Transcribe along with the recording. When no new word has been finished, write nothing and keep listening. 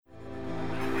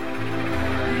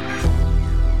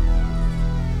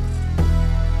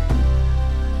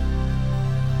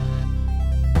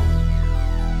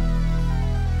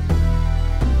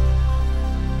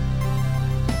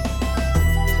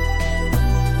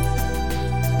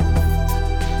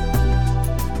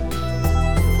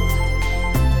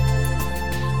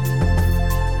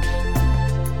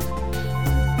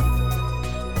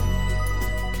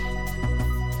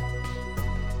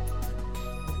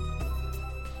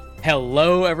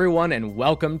Hello, everyone, and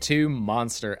welcome to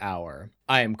Monster Hour.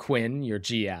 I am Quinn, your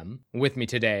GM. With me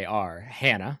today are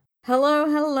Hannah.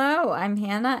 Hello. I'm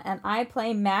Hannah, and I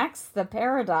play Max the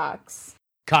Paradox.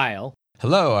 Kyle.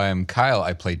 Hello, I am Kyle.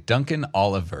 I play Duncan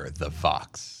Oliver, the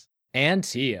Vox. And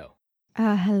Tio.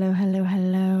 Hello.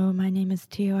 My name is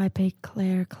Tio. I play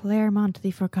Claremont,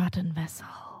 the Forgotten Vessel.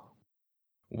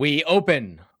 We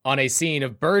open on a scene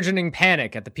of burgeoning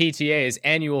panic at the PTA's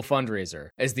annual fundraiser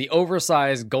as the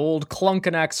oversized gold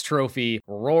Clunkanax trophy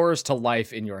roars to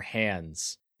life in your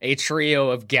hands. A trio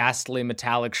of ghastly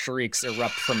metallic shrieks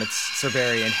erupt from its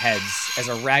Cerberian heads as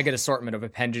a ragged assortment of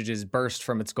appendages burst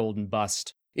from its golden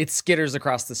bust. It skitters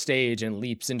across the stage and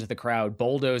leaps into the crowd,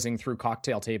 bulldozing through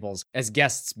cocktail tables as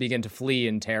guests begin to flee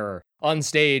in terror. On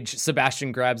stage,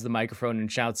 Sebastian grabs the microphone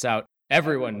and shouts out,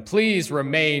 "Everyone, please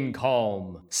remain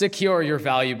calm. Secure your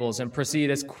valuables and proceed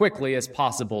as quickly as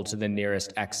possible to the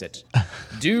nearest exit.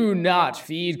 Do not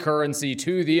feed currency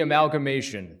to the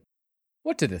amalgamation."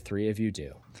 What do the three of you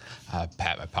do?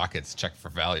 Pat my pockets, check for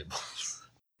valuables.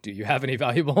 Do you have any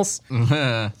valuables?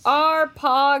 Are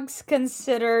pogs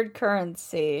considered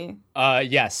currency?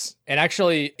 Yes. And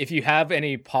actually, if you have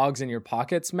any pogs in your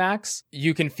pockets, Max,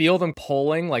 you can feel them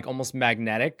pulling, like almost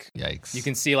magnetic. Yikes. You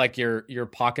can see like your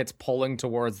pockets pulling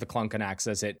towards the Clunkanax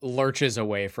as it lurches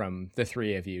away from the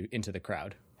three of you into the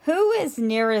crowd. Who is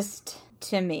nearest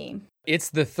to me? It's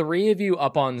the three of you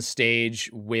up on stage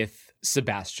with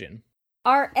Sebastian.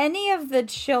 Are any of the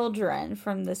children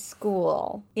from the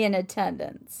school in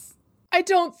attendance? I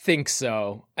don't think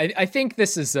so. I think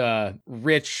this is a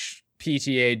rich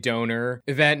PTA donor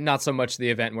event, not so much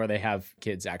the event where they have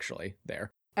kids actually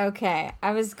there. Okay, I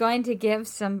was going to give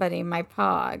somebody my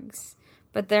pogs,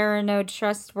 but there are no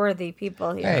trustworthy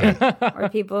people here. Or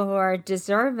people who are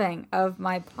deserving of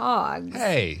my pogs.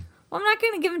 Hey. Well, I'm not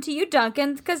going to give them to you,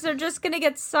 Duncan, because they're just going to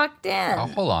get sucked in. I'll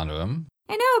hold on to him.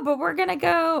 I know, but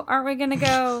aren't we going to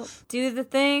go do the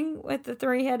thing with the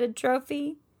three-headed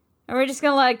trophy? Or are we just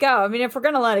going to let it go? I mean, if we're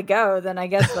going to let it go, then I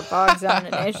guess the pogs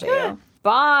aren't an issue.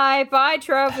 Bye,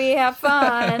 trophy, have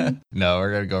fun. No,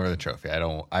 we're going to go over the trophy.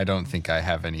 I don't think I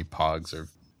have any pogs or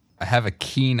I have a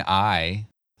keen eye.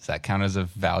 Does that count as a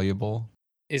valuable?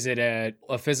 Is it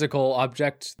a physical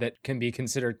object that can be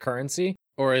considered currency?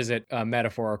 Or is it a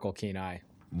metaphorical keen eye?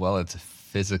 Well, it's a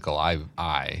physical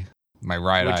eye. My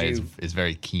right eye is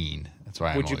very keen. That's why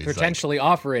I'm always Would you potentially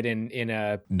offer it in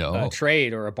a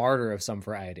trade or a barter of some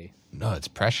variety? No, it's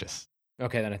precious.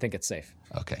 Okay, then I think it's safe.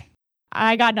 Okay.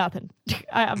 I got nothing.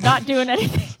 I'm not doing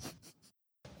anything.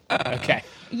 Okay.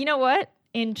 You know what?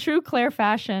 In true Claire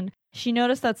fashion, she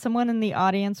noticed that someone in the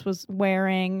audience was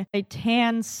wearing a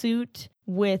tan suit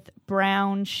with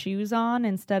brown shoes on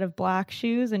instead of black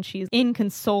shoes, and she's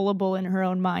inconsolable in her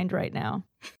own mind right now.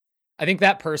 I think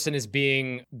that person is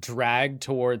being dragged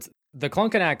towards the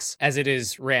Clunkanax as it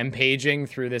is rampaging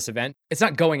through this event. It's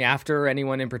not going after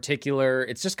anyone in particular.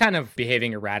 It's just kind of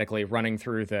behaving erratically, running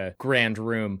through the grand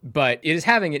room. But it is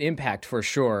having an impact for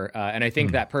sure. And I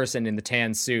think that person in the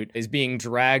tan suit is being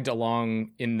dragged along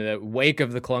in the wake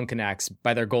of the Clunkanax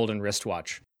by their golden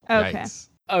wristwatch. Okay. Yikes.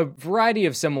 A variety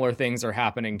of similar things are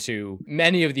happening to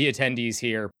many of the attendees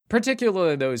here,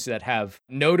 particularly those that have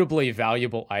notably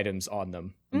valuable items on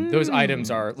them. Those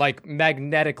items are like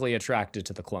magnetically attracted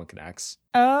to the Clunkanax.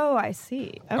 Oh, I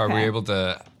see. Okay. Are we able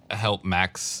to help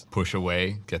Max push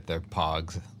away, get their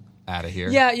pogs out of here?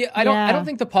 Yeah. I don't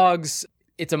think the pogs,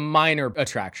 it's a minor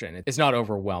attraction. It's not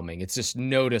overwhelming. It's just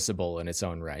noticeable in its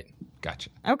own right. Gotcha.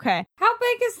 Okay. How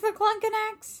big is the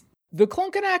Clunkanax? The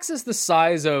Clunkanax is the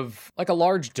size of like a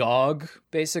large dog,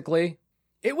 basically.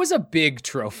 It was a big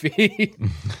trophy.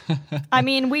 I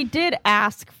mean, we did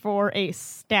ask for a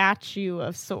statue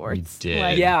of sorts. We did.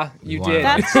 Like, Yeah, you did.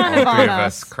 That's kind of All three on of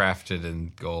us. us crafted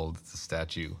in gold. It's a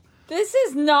statue. This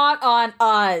is not on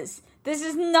us. This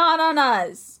is not on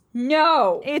us.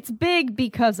 No. It's big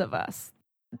because of us.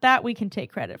 That we can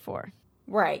take credit for.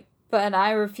 Right. But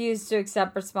I refuse to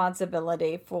accept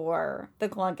responsibility for the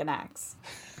Clunkanax.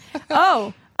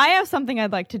 Oh, I have something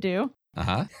I'd like to do.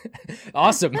 Uh-huh.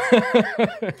 Awesome.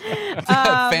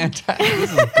 Fantastic.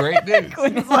 This is great news.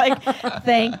 Quinn's like,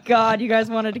 thank God you guys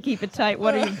wanted to keep it tight.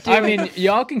 What are you doing? I mean,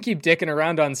 y'all can keep dicking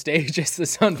around on stage as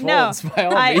this unfolds, by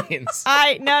all means.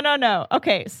 No.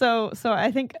 Okay, so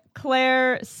I think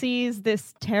Claire sees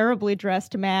this terribly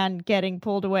dressed man getting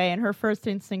pulled away, and her first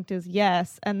instinct is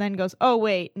yes, and then goes, oh,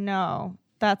 wait, no.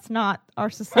 That's not our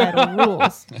societal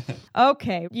rules.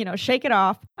 Okay, shake it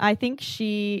off. I think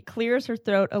she clears her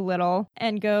throat a little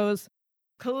and goes,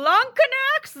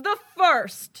 Clunkanax the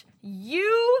First,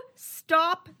 you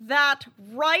stop that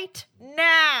right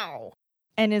now.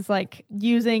 and is like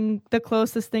using the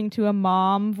closest thing to a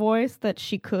mom voice that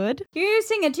she could. You're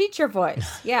using a teacher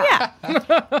voice. Yeah.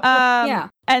 Yeah.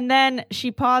 And then she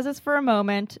pauses for a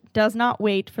moment, does not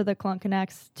wait for the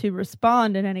Clunkenax to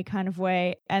respond in any kind of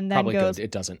way, and then Probably goes, good.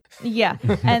 It doesn't. yeah,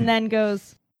 and then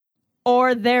goes,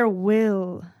 or there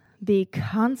will be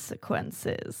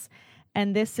consequences.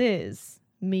 And this is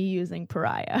me using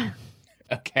pariah.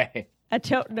 Okay. I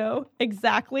don't know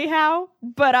exactly how,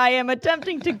 but I am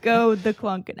attempting to go the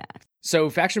Clunkenax. So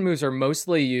faction moves are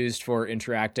mostly used for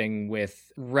interacting with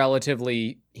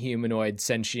relatively humanoid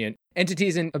sentient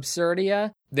entities in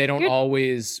Absurdia. They don't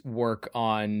always work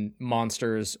on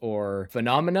monsters or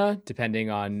phenomena, depending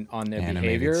on their Animated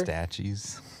behavior.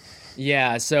 statues.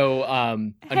 Yeah, so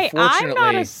Hey, unfortunately...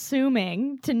 I'm not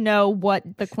assuming to know what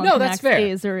the No, that's Clunkenax fair.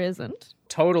 is or isn't.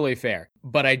 Totally fair.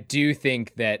 But I do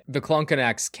think that the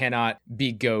Clunkenax cannot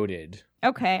be goaded.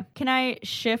 Okay, can I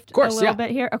shift course, a little yeah.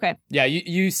 bit here? Okay. Yeah,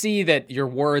 you see that your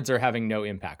words are having no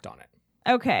impact on it.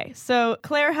 Okay, so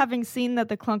Claire, having seen that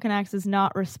the Clunkenax is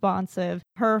not responsive,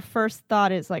 her first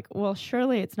thought is like, well,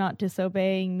 surely it's not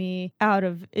disobeying me out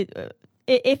of it.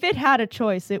 If it had a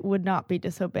choice, it would not be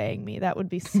disobeying me. That would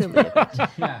be silly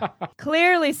of it.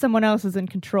 Clearly, someone else is in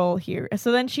control here.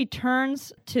 So then she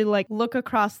turns to like look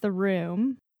across the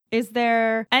room. Is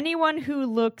there anyone who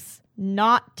looks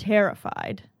not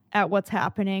terrified at what's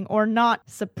happening or not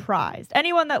surprised?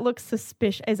 Anyone that looks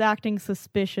suspicious is acting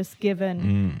suspicious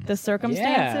given the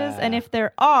circumstances. Yeah. And if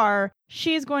there are,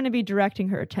 she's going to be directing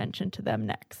her attention to them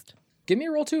next. Give me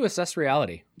a roll to assess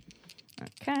reality.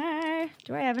 Okay.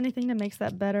 Do I have anything that makes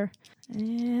that better?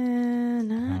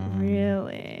 Not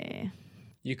really.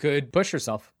 You could push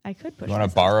yourself, I could push You want to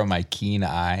myself. borrow my keen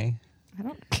eye? I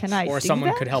don't. Can I? or do someone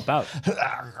that? could help out.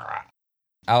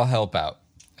 I'll help out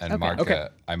and Okay. mark. Okay.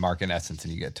 I mark an essence,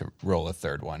 and you get to roll a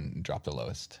third one and drop the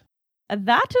lowest.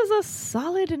 That is a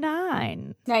solid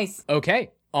 9. Nice. Okay,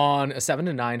 on a 7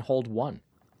 to 9, hold 1.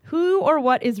 Who or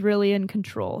what is really in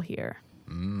control here?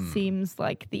 Seems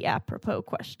like the apropos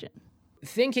question.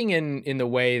 Thinking in the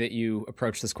way that you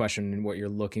approach this question and what you're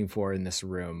looking for in this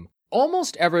room,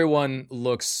 almost everyone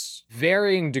looks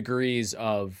varying degrees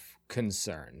of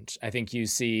concerned. I think you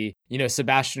see,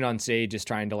 Sebastian on stage is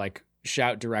trying to like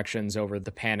shout directions over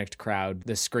the panicked crowd,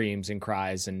 the screams and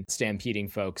cries and stampeding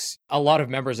folks. A lot of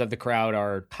members of the crowd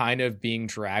are kind of being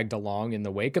dragged along in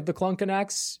the wake of the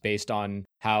Clunkenax based on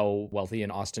how wealthy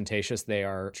and ostentatious they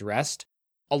are dressed.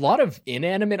 A lot of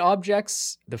inanimate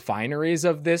objects, the fineries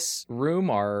of this room,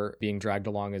 are being dragged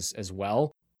along as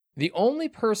well. The only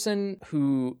person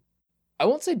who, I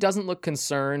won't say doesn't look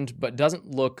concerned, but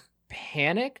doesn't look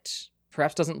panicked,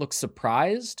 perhaps doesn't look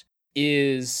surprised,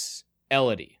 is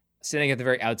Elodie, sitting at the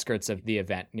very outskirts of the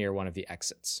event near one of the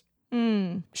exits.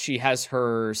 She has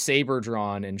her saber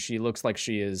drawn and she looks like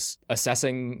she is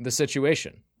assessing the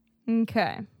situation.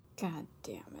 Okay. God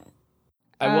damn it.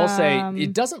 I will say,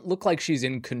 it doesn't look like she's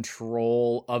in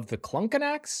control of the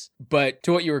Clunkenax, but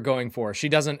to what you were going for, she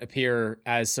doesn't appear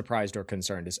as surprised or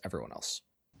concerned as everyone else.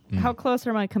 How close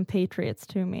are my compatriots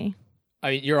to me?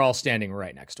 I mean, you're all standing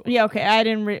right next to her. Yeah. Okay. I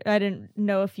didn't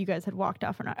know if you guys had walked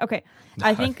off or not. Okay.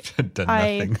 I think I've done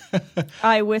nothing.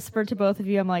 I whispered to both of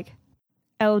you. I'm like,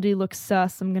 Elodie looks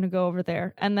sus. I'm gonna go over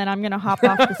there, and then I'm gonna hop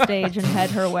off the stage and head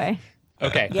her way.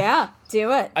 Okay. Yeah,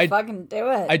 do it. Fucking do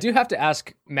it. I do have to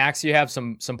ask, Max, you have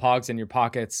some pogs in your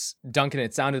pockets. Duncan,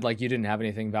 it sounded like you didn't have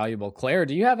anything valuable. Claire,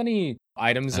 do you have any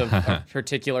items of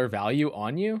particular value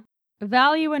on you?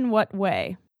 Value in what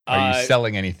way? Are you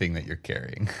selling anything that you're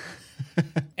carrying?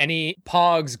 Any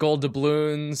pogs, gold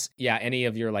doubloons? Yeah, any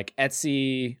of your like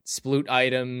Etsy, sploot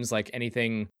items, like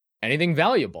anything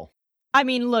valuable? I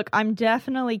mean, look, I'm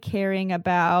definitely carrying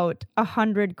about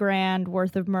 $100,000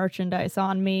 worth of merchandise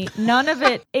on me. None of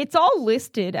it, it's all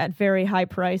listed at very high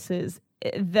prices.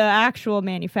 The actual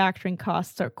manufacturing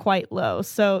costs are quite low.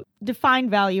 So define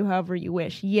value however you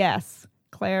wish. Yes,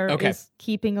 Claire is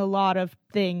keeping a lot of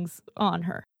things on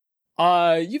her.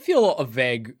 You feel a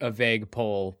vague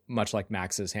pull, much like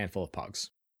Max's handful of pogs,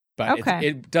 but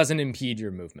it doesn't impede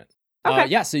your movement.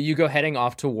 Okay. So you go heading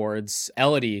off towards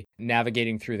Elodie,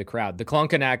 navigating through the crowd. The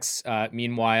Clunkenax,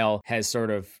 meanwhile, has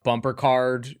sort of bumper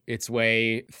carred its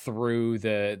way through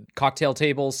the cocktail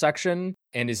table section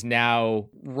and is now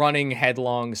running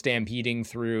headlong, stampeding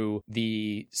through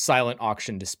the silent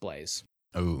auction displays.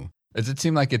 Oh. Does it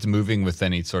seem like it's moving with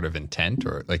any sort of intent?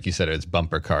 Or like you said, it's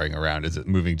bumper carring around. Is it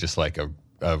moving just like a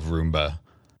Roomba?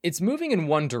 It's moving in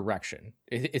one direction.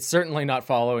 It's certainly not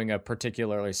following a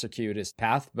particularly circuitous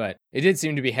path, but it did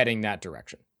seem to be heading that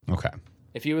direction. Okay.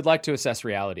 If you would like to assess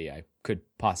reality, I could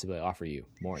possibly offer you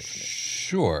more information.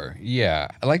 Sure. Yeah.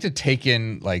 I like to take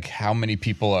in like how many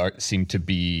people seem to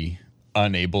be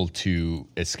unable to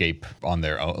escape on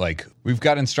their own. Like we've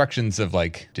got instructions of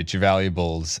like ditch your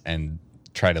valuables and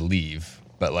try to leave,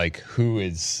 but like who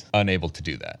is unable to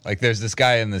do that? Like there's this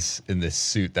guy in this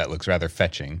suit that looks rather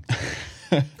fetching.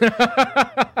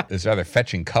 There's rather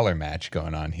fetching color match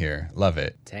going on here. Love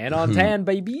it. Tan on tan,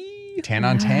 baby. Tan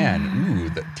on tan. Ooh,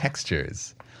 the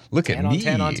textures. Look Tan at on me.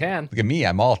 tan on tan. Look at me.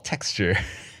 I'm all texture.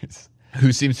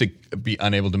 Who seems to be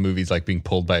unable to move. He's like being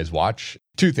pulled by his watch.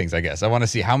 Two things, I guess. I want to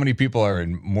see how many people are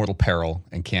in mortal peril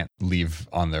and can't leave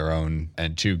on their own.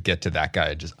 And two, get to that guy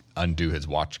and just undo his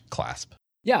watch clasp.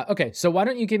 Yeah, okay. So why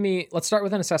don't you give me, let's start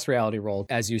with an assess reality roll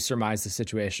as you surmise the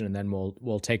situation, and then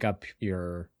we'll take up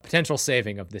your potential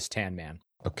saving of this tan man.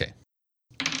 Okay.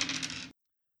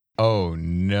 Oh,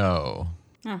 no.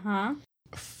 Uh-huh.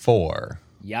 4.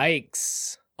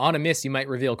 Yikes. On a miss, you might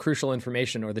reveal crucial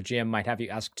information, or the GM might have you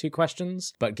ask 2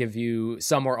 questions, but give you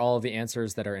some or all of the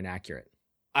answers that are inaccurate.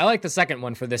 I like the second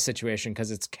one for this situation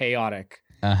because it's chaotic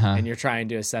and you're trying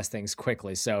to assess things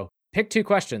quickly. So pick 2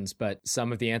 questions, but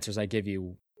some of the answers I give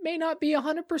you may not be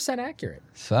 100% accurate.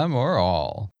 Some or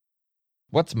all.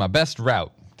 What's my best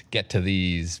route to get to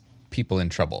these people in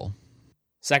trouble?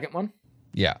 Second one?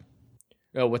 Yeah.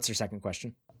 Oh, what's your second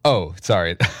question? Oh,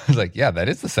 sorry. I was like, yeah, that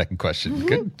is the second question.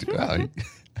 Good. Wow,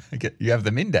 you have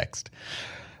them indexed.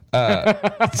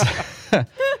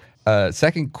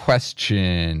 Second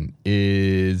question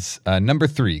is number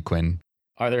 3, Quinn.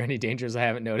 Are there any dangers I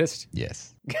haven't noticed?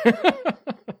 Yes.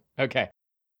 Okay.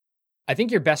 I think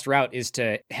your best route is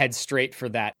to head straight for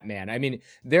that man. I mean,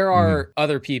 there are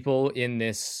other people in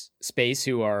this space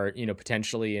who are,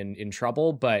 potentially in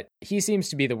trouble, but he seems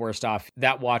to be the worst off.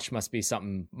 That watch must be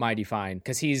something mighty fine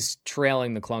because he's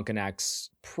trailing the Clunkenax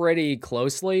pretty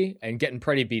closely and getting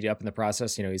pretty beat up in the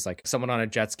process. He's like someone on a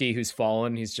jet ski who's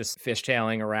fallen. He's just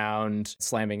fishtailing around,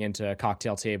 slamming into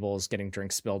cocktail tables, getting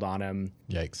drinks spilled on him.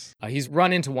 Yikes. He's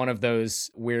run into one of those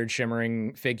weird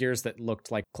shimmering figures that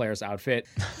looked like Claire's outfit.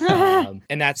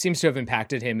 And that seems to have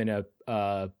impacted him in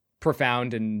a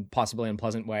profound and possibly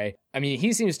unpleasant way. I mean,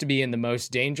 he seems to be in the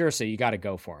most danger, so you got to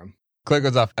go for him. Claire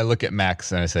goes off. I look at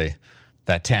Max and I say,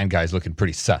 that tan guy's looking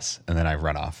pretty sus. And then I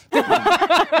run off.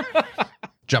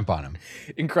 Jump on him.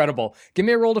 Incredible. Give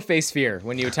me a roll to face fear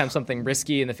when you attempt something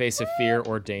risky in the face of fear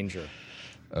or danger.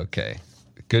 Okay.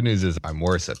 Good news is I'm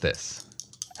worse at this.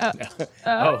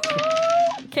 Oh.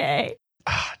 Okay.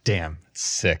 Ah, damn.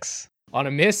 6. On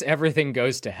a miss, everything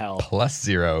goes to hell.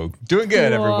 +0. Doing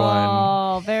good, everyone.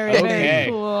 Oh, very, Okay. very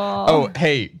cool. Oh,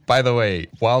 hey, by the way,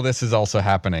 while this is also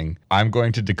happening, I'm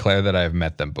going to declare that I've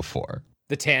met them before.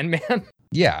 The Tan Man?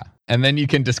 Yeah. And then you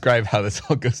can describe how this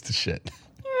all goes to shit.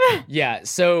 Yeah,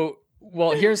 so,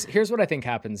 well, here's what I think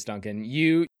happens, Duncan.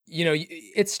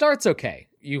 It starts okay.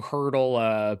 You hurdle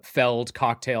a felled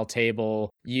cocktail table.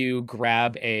 You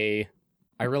grab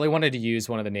I really wanted to use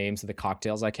one of the names of the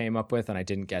cocktails I came up with, and I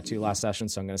didn't get to last session,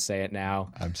 so I'm going to say it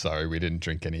now. I'm sorry, we didn't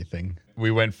drink anything. We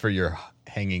went for your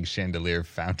hanging chandelier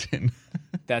fountain.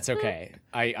 That's okay.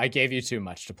 I gave you too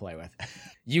much to play with.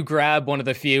 You grab one of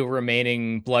the few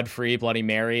remaining blood-free Bloody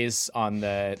Marys on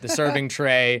the serving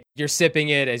tray. You're sipping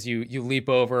it as you leap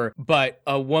over, but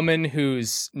a woman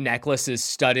whose necklace is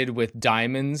studded with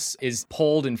diamonds is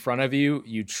pulled in front of you.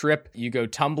 You trip, you go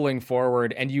tumbling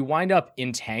forward, and you wind up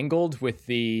entangled with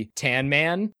the Tan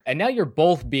Man. And now you're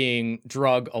both being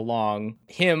drug along,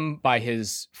 him by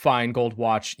his fine gold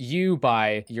watch, you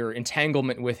by your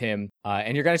entanglement with him.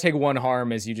 And you're going to take one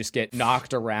harm as you just get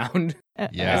knocked around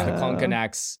Yeah. as the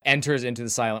Clunkenax enters into the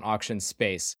silent auction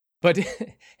space. But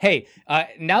hey,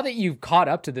 now that you've caught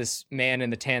up to this man in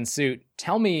the tan suit,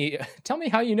 tell me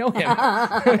how you know him.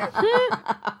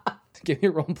 Give me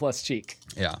a roll plus cheek.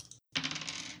 Yeah.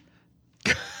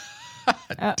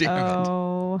 Damn it.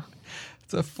 Oh.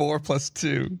 It's a 4 +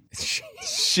 2.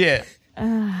 Shit.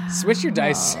 Switch your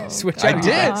dice. Switch I out your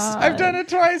did. dice. I've done it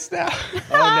twice now.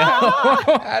 Oh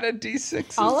no. Add a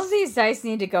D6. All of these dice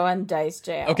need to go in dice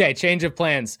jail. Okay, change of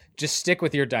plans. Just stick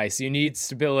with your dice. You need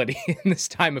stability in this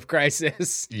time of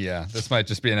crisis. Yeah, this might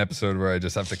just be an episode where I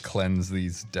just have to cleanse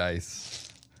these dice.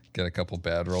 Get a couple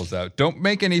bad rolls out. Don't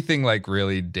make anything like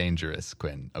really dangerous,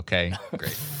 Quinn. Okay?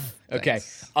 Great. Okay.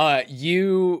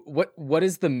 What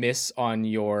is the miss on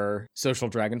your social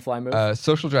dragonfly move?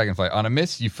 Social Dragonfly. On a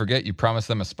miss, you forget you promised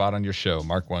them a spot on your show.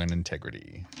 Mark 1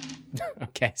 integrity.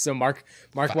 Okay, so mark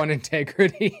 1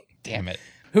 integrity. Damn it.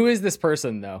 Who is this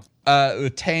person though?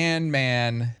 The Tan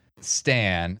Man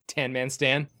Stan. Tan Man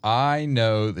Stan? I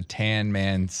know the Tan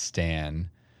Man Stan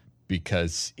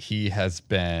because he has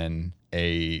been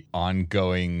a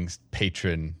ongoing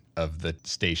patron of the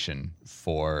station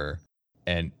for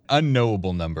an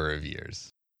unknowable number of years.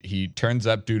 He turns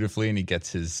up dutifully and he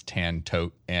gets his tan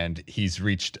tote, and he's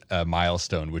reached a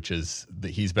milestone, which is that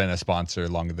he's been a sponsor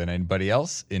longer than anybody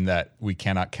else in that we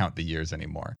cannot count the years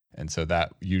anymore. And so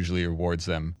that usually rewards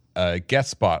them a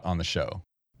guest spot on the show.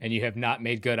 And you have not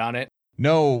made good on it?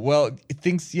 No, well,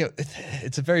 things,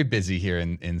 it's a very busy here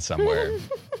in somewhere.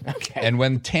 Okay. And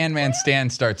when Tan Man Stan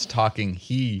starts talking,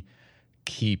 he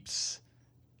keeps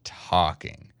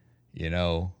talking,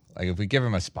 Like if we give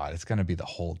him a spot, it's going to be the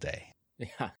whole day.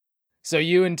 Yeah. So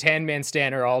you and Tan Man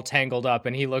Stan are all tangled up,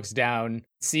 and he looks down,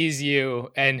 sees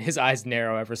you, and his eyes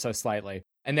narrow ever so slightly.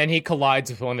 And then he collides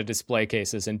with one of the display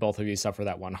cases, and both of you suffer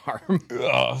that one harm.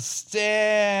 Oh,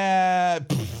 Stan!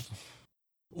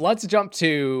 Let's jump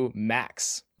to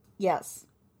Max. Yes.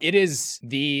 It is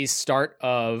the start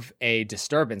of a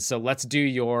disturbance. So let's do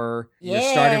your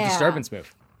start of disturbance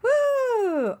move.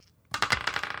 Woo!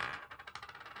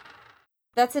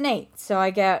 That's an 8, so I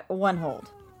get 1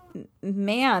 hold.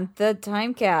 Man, the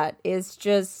time cat is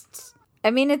just...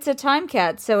 I mean, it's a time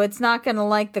cat, so it's not going to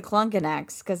like the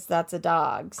Clunkenax, because that's a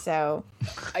dog, so...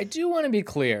 I do want to be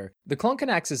clear. The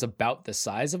Clunkenax is about the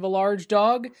size of a large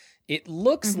dog. It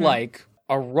looks like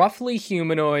a roughly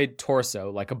humanoid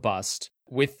torso, like a bust,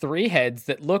 with 3 heads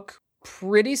that look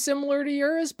pretty similar to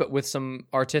yours, but with some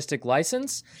artistic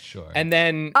license. Sure. And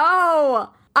then...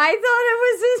 Oh! I thought it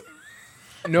was...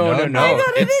 No. I thought it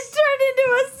had turned into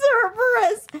a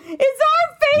Cerberus. It's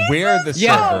our faces. We're the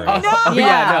Yeah. Cerberus. Oh,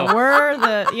 yeah, no. We're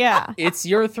the, yeah. It's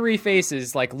your 3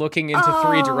 faces, like, looking into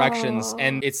 3 directions,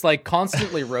 and it's, like,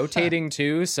 constantly rotating,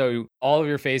 too, so all of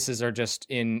your faces are just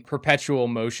in perpetual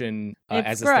motion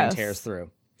as this thing tears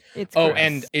through. It's Oh, gross.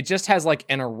 and it just has, like,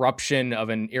 an eruption of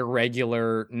an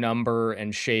irregular number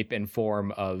and shape and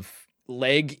form of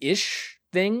leg-ish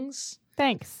things.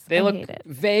 Thanks. They I look hate it.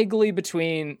 vaguely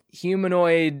between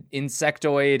humanoid,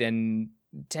 insectoid, and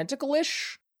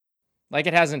tentacle-ish. Like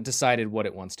it hasn't decided what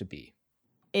it wants to be.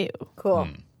 Ew. Cool.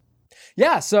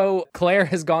 Yeah, so Claire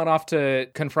has gone off to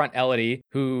confront Elodie,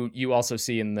 who you also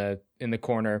see in the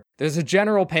corner. There's a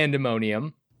general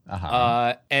pandemonium,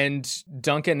 and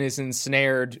Duncan is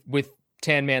ensnared with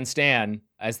Tan Man Stan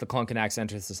as the Clunkenax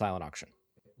enters the silent auction.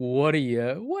 What do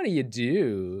you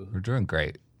do? We're doing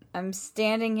great. I'm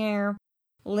standing here,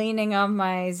 leaning on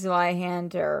my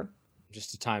Zweihander.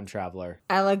 Just a time traveler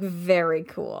I look very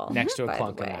cool. next to a by the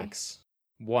way. Clunkenax,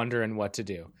 wondering what to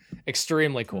do.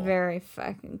 Extremely cool. Very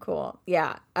fucking cool.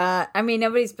 Yeah. I mean,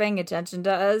 nobody's paying attention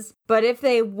to us, but if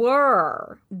they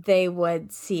were, they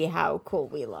would see how cool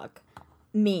we look.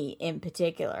 Me in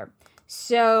particular.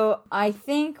 So I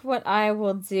think what I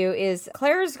will do is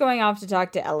Claire's going off to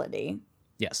talk to Elodie.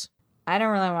 Yes. I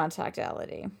don't really want to talk to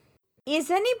Elodie.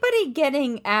 Is anybody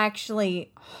getting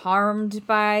actually harmed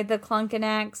by the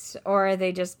Clunkenax, or are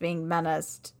they just being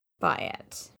menaced by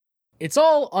it? It's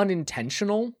all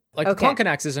unintentional. Like Okay. the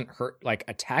Clunkenax isn't hurt, like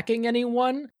attacking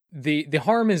anyone. The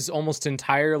harm is almost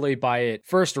entirely by it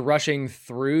first rushing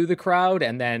through the crowd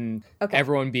and then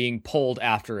everyone being pulled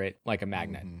after it like a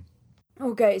magnet.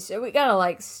 Okay, so we gotta,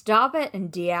 like, stop it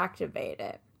and deactivate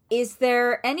it. Is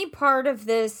there any part of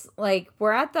this, like,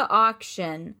 we're at the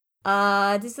auction,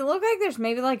 does it look like there's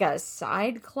maybe, like, a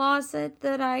side closet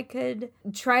that I could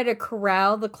try to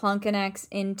corral the Clunkenax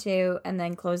into and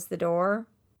then close the door?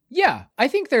 Yeah, I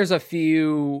think there's a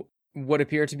few what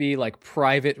appear to be like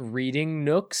private reading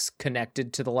nooks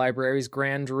connected to the library's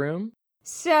grand room.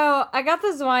 So I got the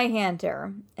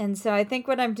Zweihander, and so I think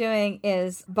what I'm doing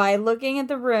is by looking at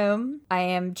the room, I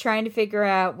am trying to figure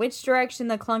out which direction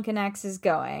the Clunkenax is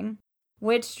going,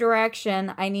 which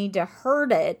direction I need to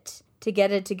hurt it to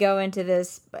get it to go into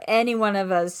this, any one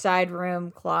of a side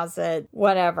room, closet,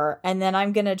 whatever, and then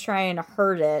I'm going to try and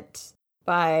hurt it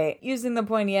by using the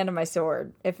pointy end of my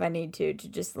sword if I need to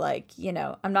just like, you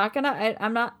know, I'm not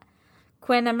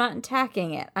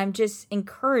attacking it. I'm just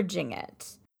encouraging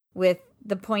it with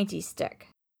the pointy stick.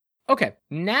 Okay,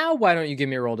 now why don't you give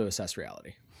me a roll to assess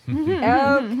reality?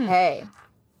 Okay.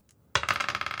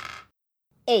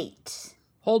 8.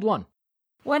 Hold 1.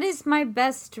 What is my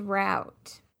best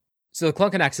route? So the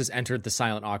Clunkenax has entered the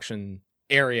silent auction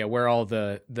area where all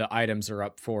the items are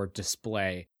up for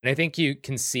display. And I think you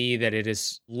can see that it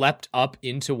has leapt up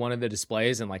into one of the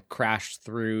displays and like crashed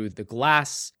through the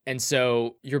glass. And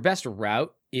so your best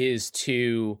route is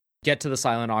to get to the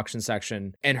silent auction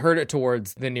section and herd it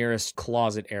towards the nearest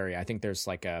closet area. I think there's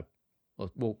like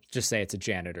we'll just say it's a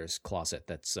janitor's closet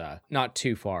that's not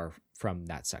too far from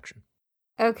that section.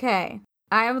 Okay.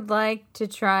 I would like to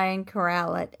try and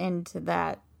corral it into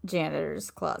that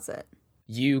janitor's closet.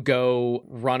 you go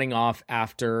running off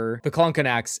after the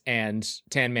Clunkanax and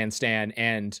Tan Man Stan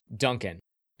and Duncan.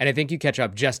 And I think you catch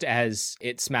up just as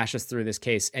it smashes through this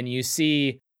case, and you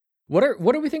see what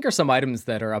do we think are some items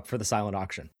that are up for the silent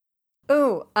auction?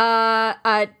 Ooh,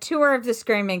 a tour of the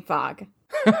Screaming Fog.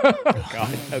 Oh,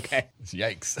 God. Okay.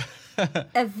 Yikes.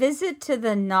 A visit to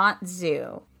the Not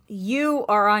Zoo. You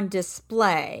are on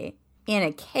display in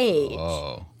a cage,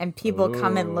 and people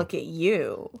come and look at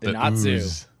you. The Not Zoo.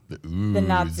 The ooze. The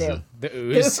Not Zoo. The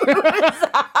ooze.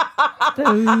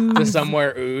 The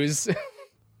somewhere ooze.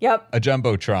 Yep. A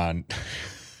Jumbotron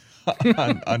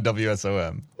on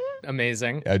WSOM.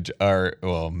 Amazing. Or,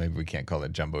 well, maybe we can't call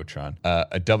it Jumbotron.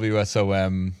 A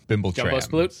WSOM Bimble Jumbo Tram.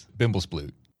 Sploot? Bimble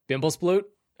Sploot. Bimble Sploot?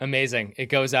 Amazing. It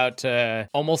goes out to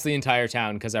almost the entire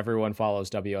town because everyone follows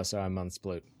WSOM on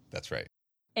Sploot. That's right.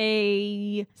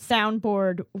 A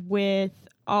soundboard with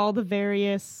all the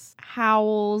various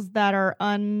howls that are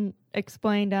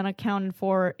unexplained, unaccounted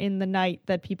for in the night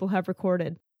that people have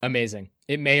recorded. Amazing.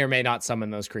 It may or may not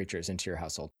summon those creatures into your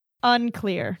household.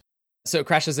 Unclear. So it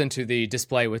crashes into the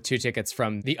display with 2 tickets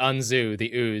from the Unzoo,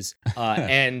 the ooze.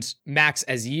 And Max,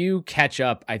 as you catch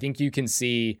up, I think you can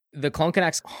see the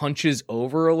Clunkanax hunches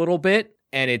over a little bit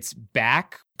and its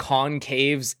back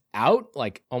concaves out,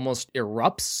 like almost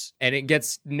erupts, and it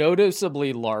gets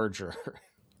noticeably larger.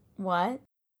 What?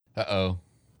 Uh-oh.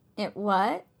 It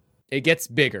what? It gets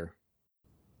bigger.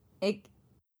 It.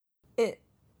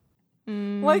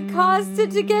 What caused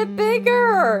it to get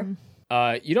bigger?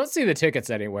 You don't see the tickets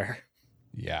anywhere.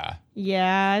 Yeah.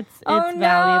 Yeah, it's Oh, no.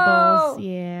 valuables.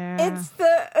 Yeah. It's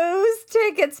the ooze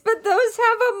tickets, but those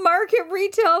have a market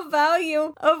retail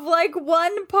value of like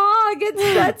 1 pog. It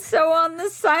said so on the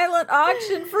silent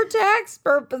auction for tax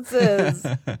purposes.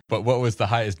 But what was the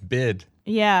highest bid?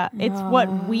 Yeah, it's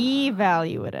what we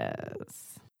value it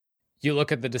as. You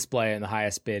look at the display and the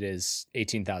highest bid is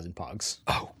 18,000 pogs.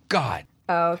 Oh, God.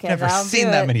 Oh, okay, Never that'll seen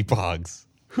do that it. many pogs.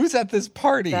 Who's at this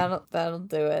party? That'll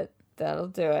do it. That'll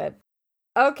do it.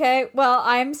 Okay, well,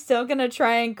 I'm still gonna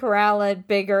try and corral it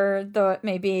bigger, though it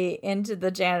may be into the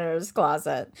janitor's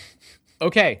closet.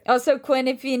 Okay, Also, Quinn,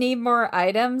 if you need more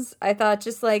items, I thought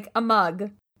just like a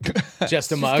mug. just a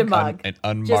Just mug. a mug. An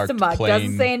unmarked, Just a mug. plain,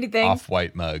 Doesn't say anything.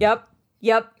 off-white mug.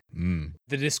 Yep. The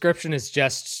description is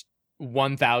just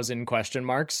 1,000 question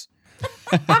marks.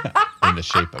 In the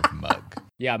shape of mug.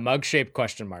 Yeah, mug-shaped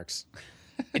question marks.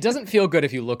 It doesn't feel good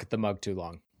if you look at the mug too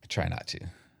long. I try not to.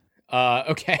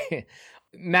 Okay.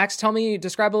 Max,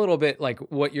 describe a little bit like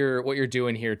what you're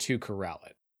doing here to corral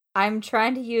it. I'm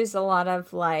trying to use a lot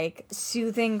of like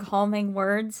soothing, calming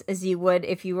words as you would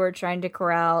if you were trying to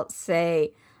corral,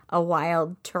 say, a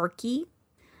wild turkey.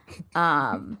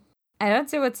 I don't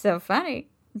see what's so funny.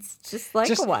 It's just like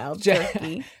a wild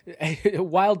turkey.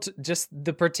 Just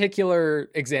the particular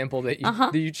example that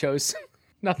you chose.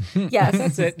 Nothing. Yes.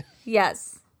 That's it.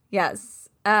 Yes.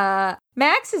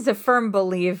 Max is a firm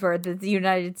believer that the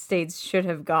United States should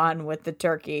have gone with the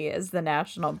turkey as the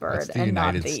national bird That's the and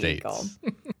United not the States. eagle.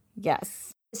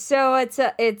 Yes. So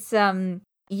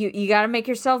you got to make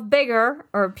yourself bigger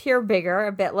or appear bigger,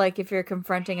 a bit like if you're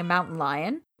confronting a mountain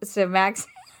lion. So Max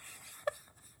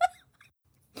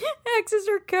has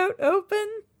her coat open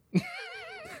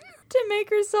to make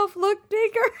herself look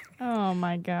bigger. Oh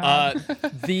my god.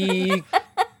 The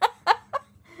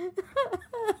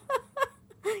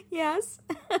Yes.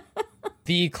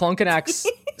 The Clunkanax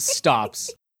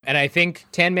stops, and I think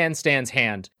Tan Man Stan's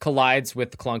hand collides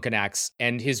with the Clunkanax,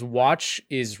 and his watch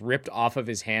is ripped off of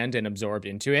his hand and absorbed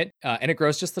into it, and it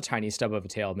grows just the tiny stub of a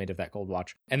tail made of that gold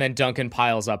watch. And then Duncan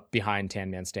piles up behind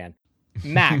Tan Man Stan.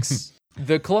 Max,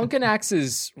 the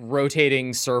Clunkanax's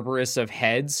rotating Cerberus of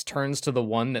heads turns to the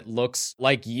one that looks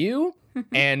like you,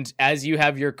 and as you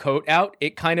have your coat out,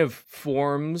 it kind of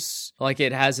forms like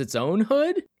it has its own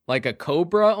hood. Like a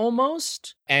cobra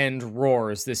almost, and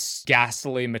roars this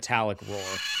ghastly metallic roar.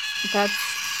 That's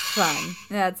fun.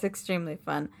 That's extremely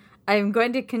fun. I'm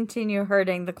going to continue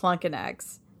hurting the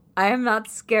Clunkanax. I am not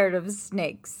scared of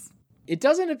snakes. It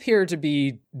doesn't appear to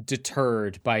be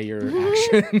deterred by your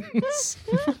actions.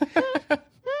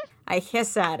 I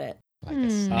hiss at it. Like a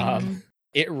snake.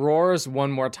 It roars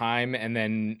one more time and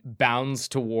then bounds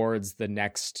towards the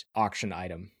next auction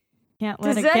item. Can't let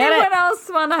Does it get anyone it. else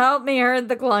want to help me hurt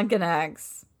the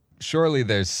Clunkanax? Surely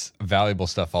there's valuable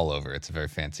stuff all over. It's a very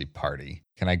fancy party.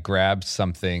 Can I grab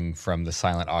something from the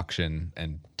silent auction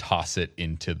and toss it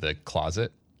into the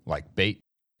closet? Like bait?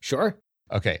 Sure.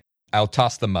 Okay. I'll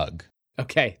toss the mug.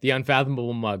 Okay, the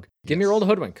unfathomable mug. Give me a roll to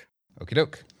hoodwink. Okie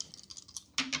doke.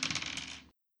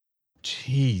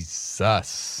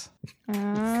 Jesus.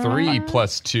 3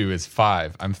 plus 2 is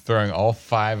 5. I'm throwing all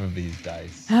 5 of these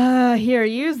dice. Here,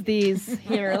 use these.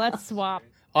 Here, let's swap.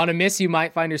 On a miss, you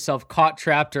might find yourself caught,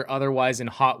 trapped, or otherwise in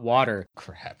hot water.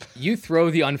 Crap. You throw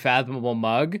the unfathomable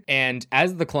mug, and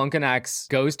as the Clunkanax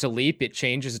goes to leap, it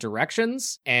changes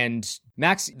directions. And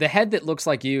Max, the head that looks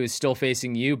like you is still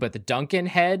facing you, but the Duncan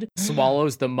head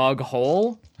swallows the mug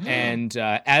whole. And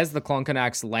as the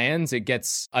Clunkanax lands, it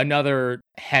gets another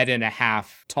head and a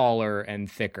half taller and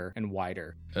thicker and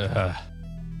wider. Ugh.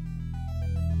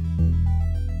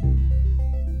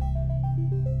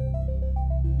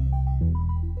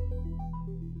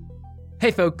 Hey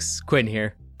folks, Quinn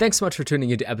here. Thanks so much for tuning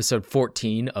into episode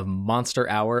 14 of Monster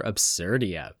Hour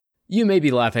Absurdia. You may be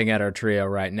laughing at our trio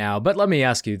right now, but let me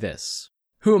ask you this.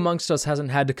 Who amongst us hasn't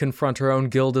had to confront her own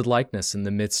gilded likeness in the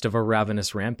midst of a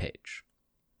ravenous rampage?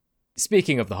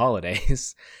 Speaking of the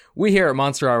holidays, we here at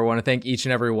Monster Hour want to thank each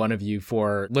and every one of you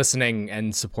for listening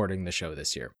and supporting the show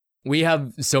this year. We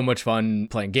have so much fun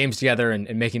playing games together and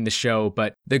making the show,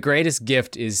 but the greatest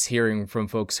gift is hearing from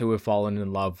folks who have fallen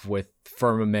in love with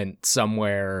Firmament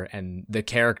Somewhere and the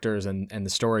characters and the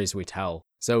stories we tell.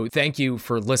 So thank you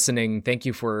for listening. Thank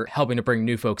you for helping to bring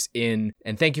new folks in.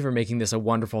 And thank you for making this a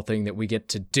wonderful thing that we get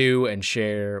to do and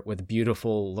share with a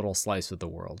beautiful little slice of the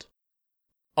world.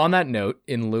 On that note,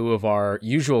 in lieu of our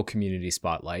usual community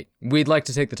spotlight, we'd like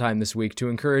to take the time this week to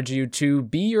encourage you to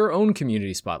be your own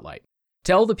community spotlight.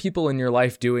 Tell the people in your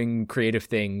life doing creative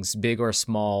things, big or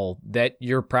small, that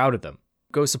you're proud of them.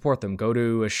 Go support them. Go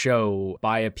to a show,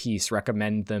 buy a piece,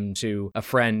 recommend them to a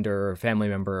friend or a family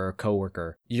member or a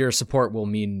coworker. Your support will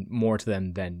mean more to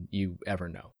them than you ever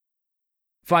know.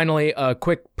 Finally, a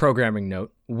quick programming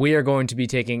note. We are going to be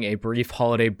taking a brief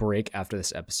holiday break after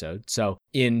this episode. So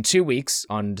in 2 weeks,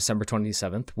 on December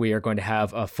 27th, we are going to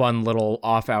have a fun little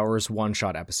off-hours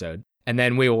one-shot episode. And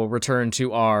then we will return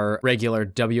to our regular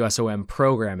WSOM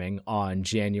programming on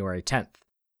January 10th.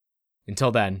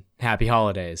 Until then, happy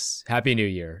holidays, happy new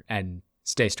year, and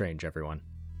stay strange, everyone.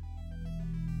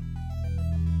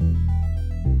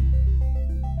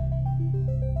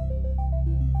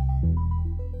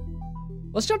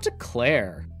 Let's jump to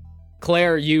Claire.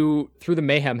 Claire, you, through the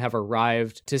mayhem, have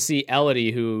arrived to see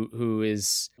Elodie, who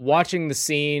is watching the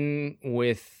scene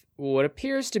with what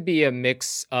appears to be a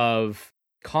mix of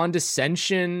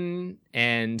condescension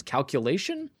and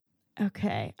calculation.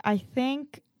 Okay, I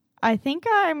think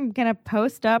I'm gonna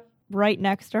post up right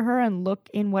next to her and look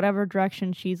in whatever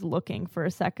direction she's looking for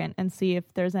a second and see if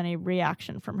there's any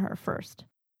reaction from her first.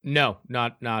 No,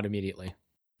 not immediately.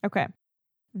 Okay.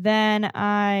 Then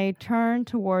I turn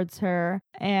towards her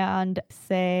and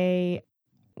say,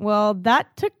 well,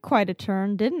 that took quite a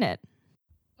turn, didn't it?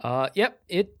 Yep,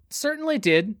 it certainly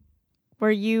did.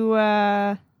 Were you,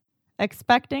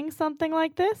 expecting something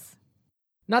like this?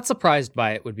 Not surprised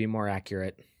by it would be more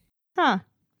accurate. Huh,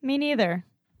 me neither.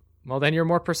 Well, then you're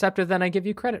more perceptive than I give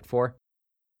you credit for.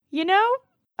 You know,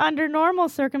 under normal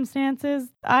circumstances,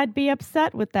 I'd be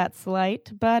upset with that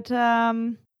slight, but,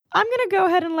 I'm gonna go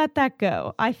ahead and let that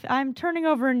go. I'm turning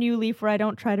over a new leaf where I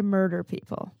don't try to murder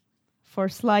people for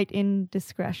slight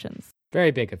indiscretions. Very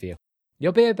big of you.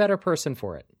 You'll be a better person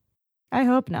for it. I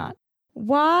hope not.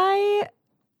 Why?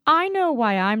 I know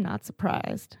why I'm not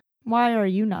surprised. Why are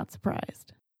you not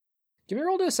surprised? Give me a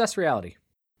roll to assess reality.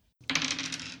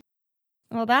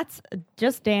 Well, that's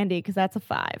just dandy, because that's a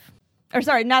 5. Or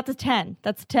sorry, not the 10.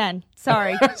 That's a 10.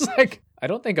 Sorry. I was like, I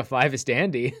don't think a 5 is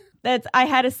dandy. I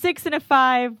had a 6 and a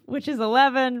 5, which is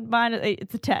 11 minus 8.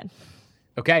 It's a 10.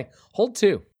 Okay, hold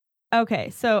 2. Okay,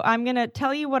 so I'm going to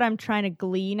tell you what I'm trying to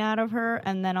glean out of her,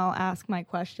 and then I'll ask my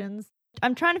questions.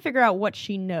 I'm trying to figure out what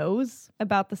she knows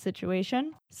about the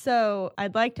situation. So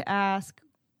I'd like to ask,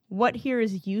 what here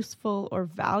is useful or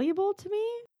valuable to me?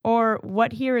 Or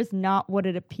what here is not what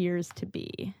it appears to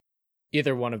be?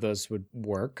 Either one of those would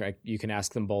work. You can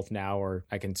ask them both now, or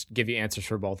I can give you answers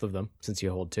for both of them, since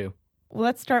you hold 2. Well,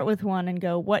 let's start with one and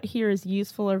go, what here is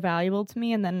useful or valuable to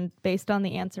me? And then based on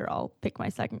the answer, I'll pick my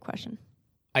second question.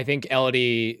 I think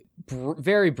Elodie,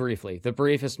 very briefly, the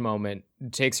briefest moment,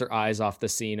 takes her eyes off the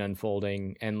scene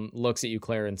unfolding and looks at you,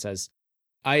 Claire, and says,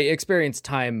 I experience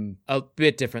time a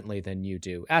bit differently than you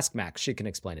do. Ask Max. She can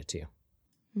explain it to you.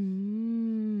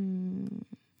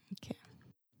 Okay.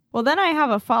 Well, then I have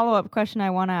a follow-up question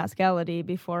I want to ask Elodie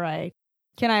before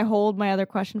Can I hold my other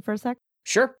question for a sec?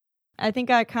 Sure. I think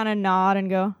I kind of nod and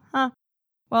go, huh.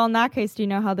 Well, in that case, do you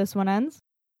know how this one ends?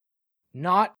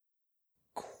 Not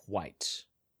quite.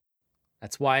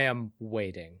 That's why I'm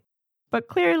waiting. But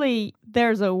clearly,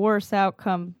 there's a worse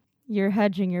outcome you're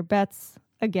hedging your bets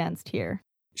against here.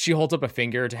 She holds up a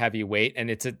finger to have you wait, and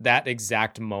it's at that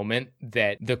exact moment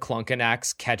that the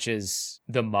Clunkanax catches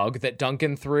the mug that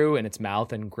Duncan threw in its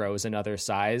mouth and grows another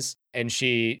size. And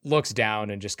she looks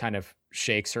down and just kind of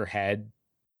shakes her head.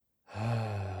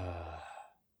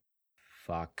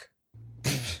 Fuck.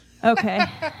 Okay.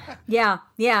 Yeah.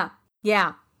 That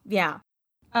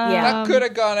could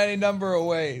have gone any number of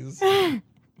ways.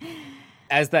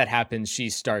 As that happens, she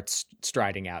starts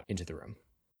striding out into the room.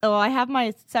 Oh, I have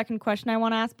my second question I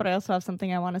want to ask, but I also have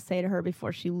something I want to say to her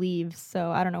before she leaves.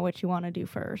 So I don't know what you want to do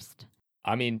first.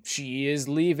 I mean, she is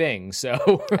leaving,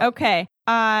 so... Okay.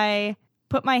 I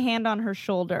put my hand on her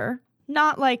shoulder.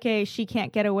 Not like a she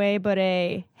can't get away, but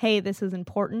a hey, this is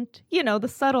important. You know, the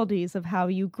subtleties of how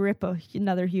you grip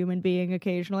another human being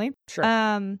occasionally. Sure.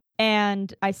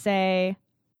 And I say,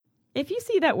 if you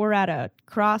see that we're at a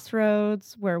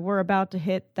crossroads where we're about to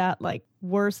hit that like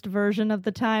worst version of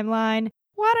the timeline,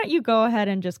 why don't you go ahead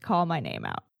and just call my name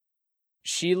out?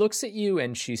 She looks at you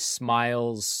and she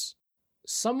smiles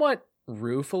somewhat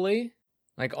ruefully,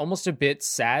 like almost a bit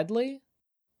sadly,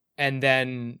 and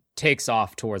then takes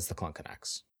off towards the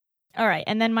Clunkanax. All right.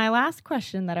 And then my last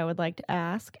question that I would like to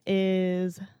ask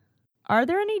is, are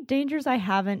there any dangers I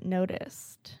haven't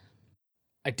noticed?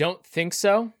 I don't think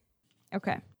so.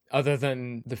 Okay. Other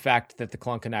than the fact that the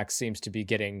Clunkanax seems to be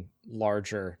getting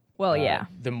larger. Well, yeah.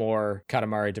 The more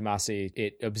Katamari Damacy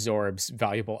it absorbs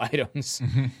valuable items.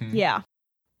 Yeah.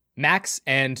 Max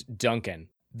and Duncan.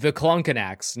 The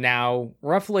Clunkanax, now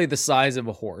roughly the size of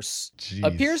a horse, Jeez.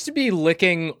 appears to be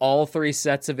licking all three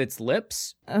sets of its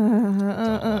lips. Don't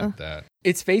like that.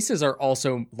 Its faces are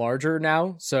also larger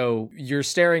now, so you're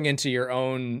staring into your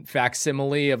own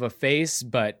facsimile of a face,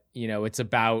 but, you know, it's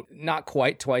about not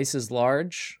quite twice as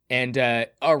large. And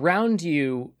around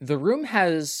you, the room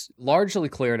has largely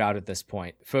cleared out at this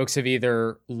point. Folks have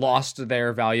either lost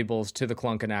their valuables to the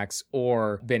Clunkanax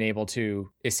or been able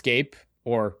to escape,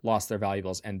 or lost their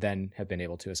valuables and then have been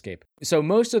able to escape. So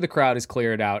most of the crowd is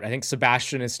cleared out. I think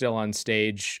Sebastian is still on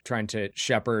stage trying to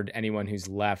shepherd anyone who's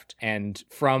left. And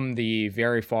from the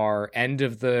very far end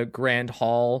of the grand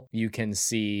hall, you can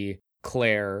see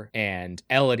Claire and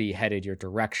Elodie headed your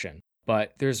direction.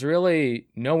 But there's really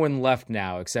no one left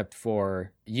now except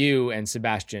for you and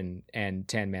Sebastian and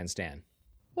Tan Man Stan.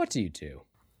 What do you do?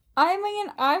 I mean,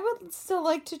 I would still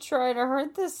like to try to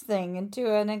herd this thing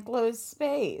into an enclosed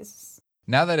space.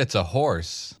 Now that it's a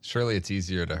horse, surely it's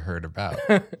easier to herd about.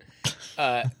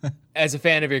 As a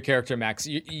fan of your character, Max,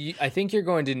 I think you're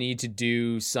going to need to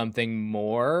do something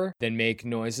more than make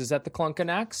noises at the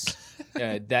Clunkanax.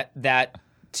 That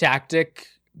tactic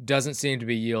doesn't seem to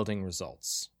be yielding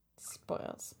results.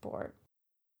 Spoil sport.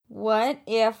 What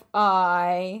if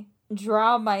I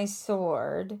draw my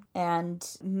sword and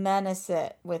menace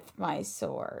it with my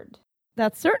sword?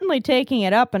 That's certainly taking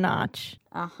it up a notch.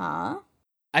 Uh-huh.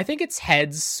 I think its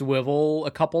head swivel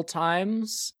a couple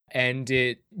times and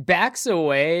it backs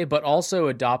away, but also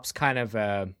adopts kind of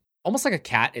almost like a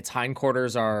cat. Its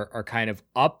hindquarters are kind of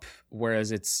up,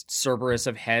 whereas its Cerberus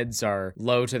of heads are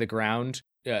low to the ground.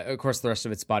 Of course, the rest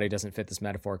of its body doesn't fit this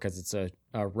metaphor because it's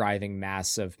a writhing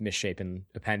mass of misshapen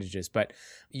appendages. But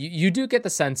you do get the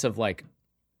sense of like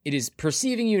it is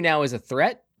perceiving you now as a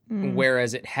threat,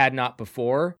 whereas it had not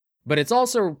before. But it's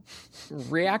also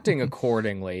reacting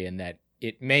accordingly in that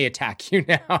it may attack you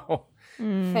now.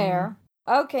 Fair.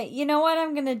 Okay, you know what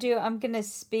I'm gonna do? I'm gonna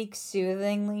speak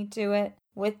soothingly to it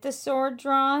with the sword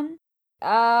drawn.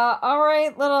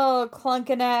 Alright, little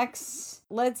Clunkanax.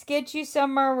 Let's get you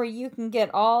somewhere where you can get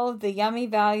all of the yummy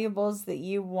valuables that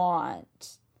you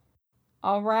want.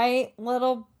 Alright,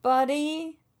 little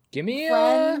buddy? Give me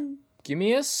Friend?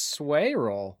 a sway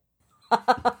roll.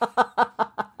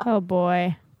 Oh,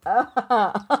 boy.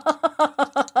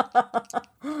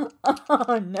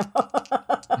 Oh no.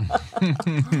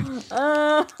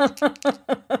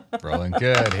 Rolling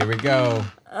good. Here we go.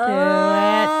 Do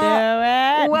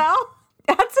it. Well,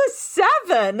 that's a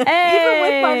 7. Even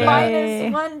with my Hey.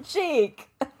 -1 cheek.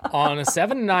 On a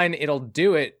 7 to 9, it'll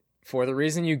do it for the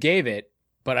reason you gave it,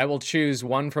 but I will choose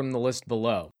one from the list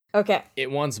below. Okay. It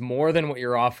wants more than what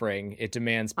you're offering. It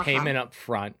demands payment up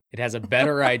front. It has a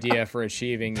better idea for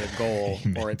achieving your goal,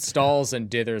 or it stalls and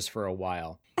dithers for a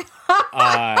while.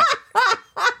 I'm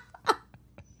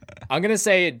going to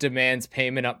say it demands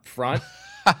payment up front.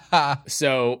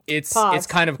 So it's Pause.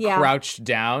 kind of Yeah. crouched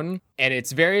down, and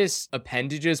its various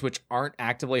appendages, which aren't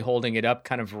actively holding it up,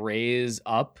 kind of raise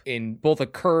up in both a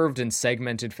curved and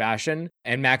segmented fashion.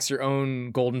 And Max, your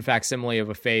own golden facsimile of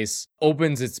a face,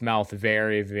 opens its mouth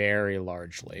very, very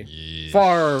largely.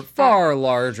 Yeesh. Far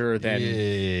larger than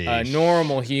a Yeesh.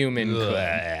 normal human could.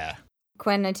 Bleh.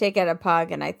 Quinn, I take out a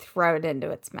pug and I throw it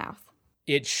into its mouth.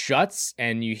 It shuts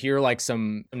and you hear like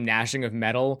some gnashing of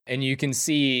metal, and you can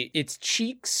see its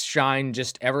cheeks shine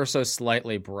just ever so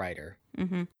slightly brighter.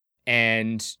 Mm-hmm.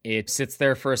 And it sits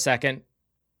there for a second,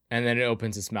 and then it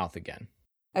opens its mouth again.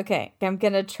 Okay, I'm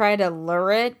gonna try to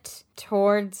lure it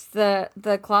towards the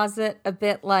closet a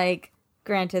bit like,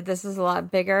 granted, this is a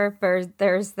lot bigger, but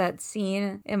there's that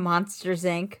scene in Monsters,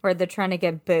 Inc. where they're trying to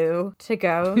get Boo to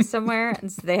go somewhere,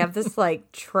 and so they have this,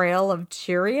 like, trail of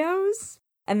Cheerios,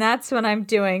 and that's what I'm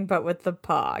doing, but with the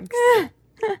Pogs.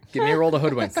 Give me a roll to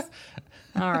hoodwink.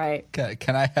 All right.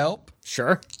 Can I help?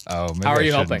 Sure. Oh, maybe How are I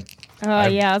you shouldn't. helping? Oh,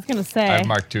 yeah, I was going to say. I've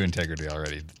marked 2 integrity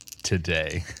already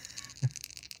today.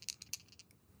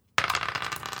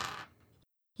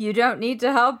 You don't need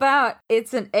to help out.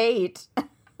 It's an 8.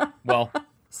 Well,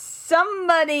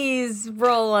 Somebody's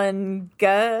rolling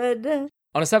good.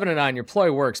 on a 7 and 9, your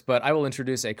ploy works, but I will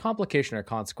introduce a complication or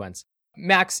consequence.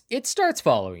 Max, it starts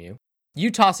following you. You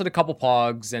toss it a couple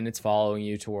pogs, and it's following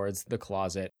you towards the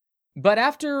closet. But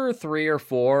after 3 or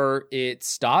 4, it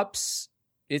stops.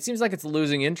 It seems like it's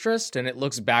losing interest, and it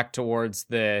looks back towards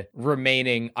the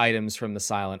remaining items from the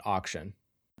silent auction.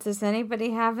 Does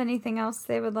anybody have anything else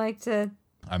they would like to...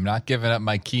 I'm not giving up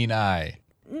my keen eye.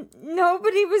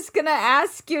 Nobody was gonna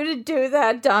ask you to do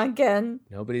that, Duncan.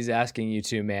 Nobody's asking you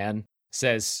to, man,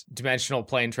 says Dimensional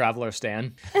Plane Traveler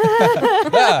Stan. He's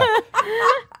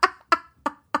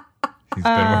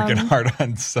been working hard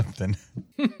on something.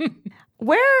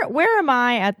 Where am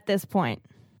I at this point?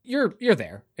 You're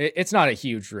there. It's not a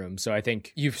huge room, so I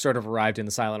think you've sort of arrived in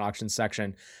the silent auction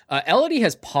section. Elodie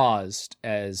has paused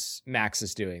as Max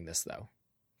is doing this, though.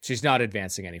 She's not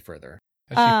advancing any further.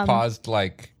 Has she paused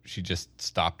like she just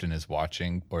stopped and is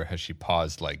watching, or has she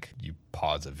paused like you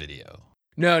pause a video?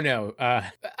 No.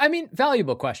 I mean,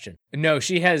 valuable question. No,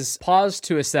 she has paused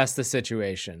to assess the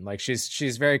situation. Like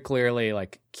she's very clearly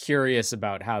like curious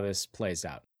about how this plays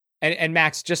out. And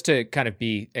Max, just to kind of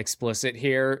be explicit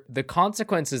here, the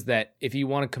consequence is that if you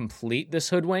want to complete this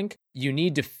hoodwink, you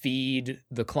need to feed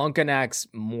the Clunkenax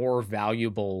more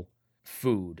valuable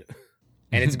food,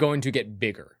 and it's going to get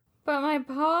bigger. But my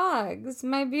pogs,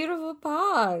 my beautiful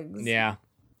pogs. Yeah.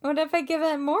 What if I give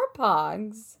it more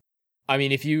pogs? I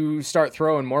mean, if you start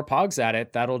throwing more pogs at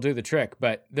it, that'll do the trick.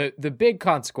 But the big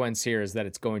consequence here is that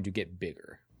it's going to get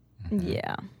bigger.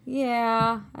 Yeah.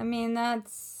 Yeah, I mean,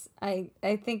 that's... I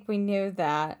think we knew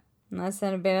that. Unless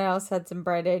anybody else had some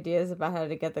bright ideas about how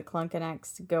to get the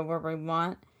Clunkenax to go where we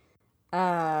want.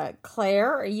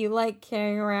 Claire, are you, like,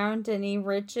 carrying around any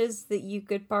riches that you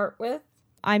could part with?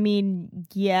 I mean,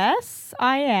 yes,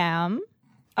 I am.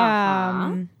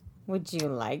 Would you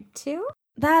like to?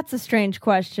 That's a strange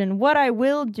question. What I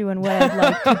will do and what I'd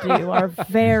like to do are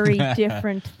very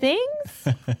different things.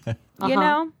 You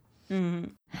know? Mm-hmm.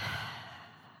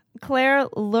 Claire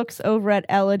looks over at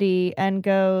Elodie and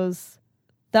goes,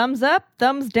 thumbs up,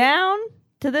 thumbs down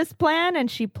to this plan. And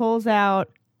she pulls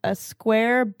out a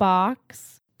square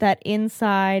box that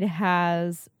inside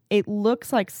has, it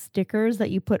looks like stickers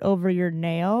that you put over your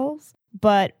nails,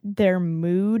 but they're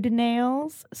mood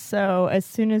nails. So as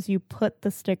soon as you put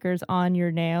the stickers on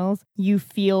your nails, you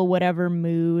feel whatever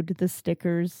mood the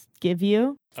stickers give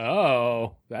you.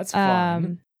 Oh, that's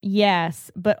fun.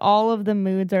 Yes, but all of the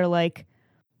moods are like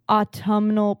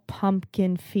autumnal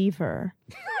pumpkin fever,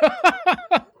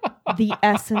 the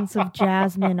essence of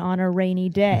jasmine on a rainy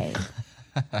day,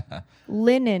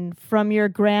 linen from your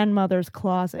grandmother's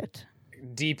closet.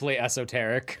 Deeply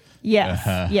esoteric.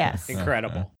 Yes, yes.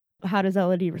 Incredible. How does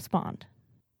Elodie respond?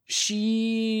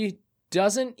 She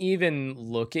doesn't even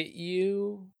look at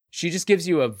you. She just gives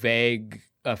you a vague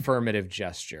affirmative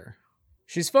gesture.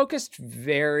 She's focused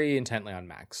very intently on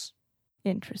Max.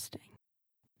 Interesting.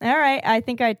 All right, I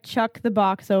think I chuck the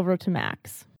box over to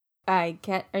Max. Are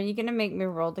you going to make me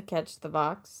roll to catch the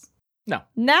box? No.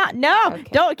 No, Okay.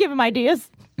 Don't give him ideas.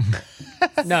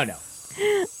 No.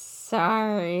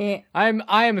 Sorry. I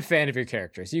am a fan of your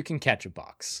characters. You can catch a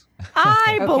box.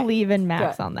 I Okay, believe in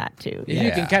Max good. on that too. If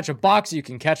you can catch a box, you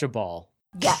can catch a ball.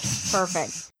 Yes,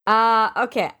 perfect.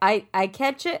 Okay, I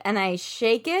catch it and I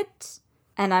shake it,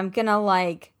 and I'm gonna,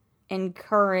 like,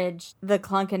 encourage the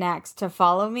Clunkenax to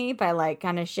follow me by, like,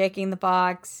 kind of shaking the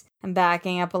box and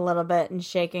backing up a little bit and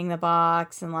shaking the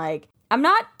box, and, like, I'm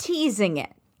not teasing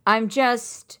it. I'm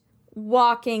just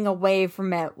walking away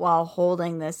from it while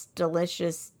holding this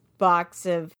delicious box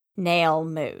of nail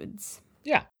moods.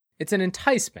 Yeah, it's an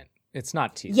enticement. It's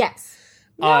not teasing. Yes.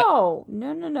 No.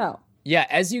 Yeah,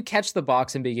 as you catch the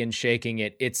box and begin shaking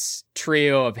it, its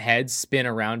trio of heads spin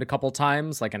around a couple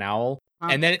times like an owl.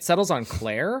 And then it settles on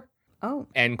Claire. Oh,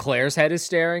 And Claire's head is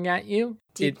staring at you.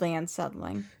 deeply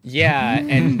unsettling. Yeah,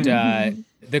 and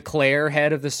The Claire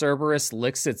head of the Cerberus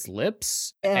licks its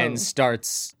lips Ew. and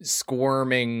starts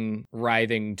squirming,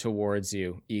 writhing towards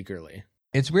you eagerly.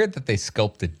 It's weird that they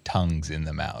sculpted tongues in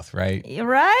the mouth, right?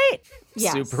 Right?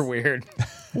 Yes. Super weird.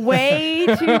 Way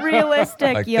too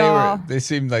realistic, Like y'all. they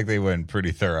seemed like they went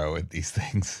pretty thorough with these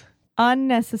things.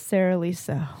 Unnecessarily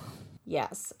so.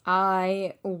 Yes,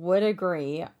 I would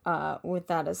agree with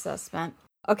that assessment.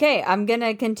 Okay, I'm going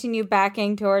to continue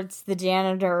backing towards the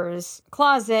janitor's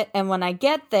closet, and when I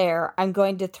get there, I'm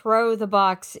going to throw the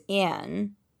box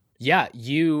in. Yeah,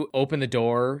 you open the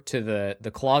door to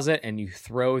the closet and you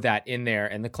throw that in there,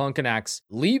 and the Clunkanax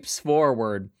leaps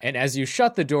forward. And as you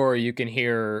shut the door, you can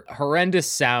hear horrendous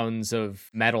sounds of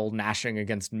metal gnashing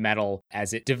against metal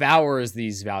as it devours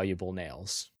these valuable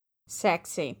nails.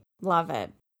 Sexy. Love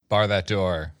it. Bar that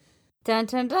door. Dun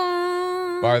dun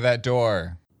dun. Bar that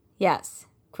door. Yes.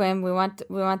 Quinn, we want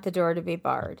the door to be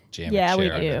barred. Jam Yeah, a we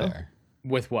chair do. under there.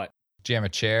 With what? Jam a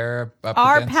chair up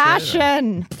Our against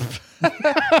passion.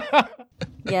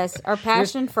 Yes, our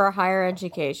passion for higher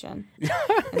education. is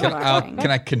what I'm saying.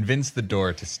 Can I convince the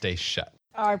door to stay shut?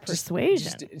 Our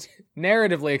persuasion. Just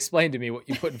narratively explain to me what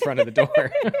you put in front of the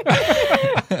door.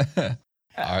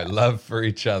 Our love for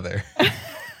each other.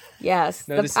 Yes,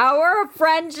 No, the this- power of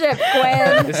friendship,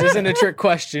 Quinn. This isn't a trick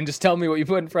question. Just tell me what you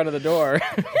put in front of the door.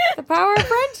 The power of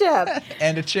friendship.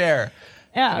 And a chair.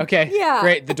 Yeah. Okay, Yeah.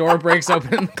 great. The door breaks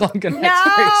open and Clunkanax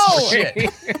No!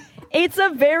 breaks free. It's a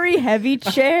very heavy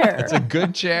chair. It's a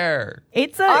good chair.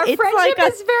 It's Our like friendship a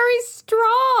is very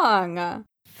strong.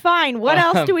 fine. What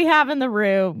else do we have in the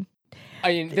room?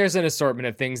 I mean, there's an assortment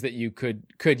of things that you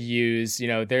could use. You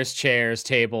know, there's chairs,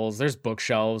 tables, there's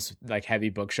bookshelves, like heavy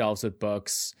bookshelves with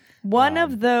books. One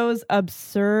of those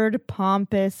absurd,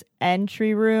 pompous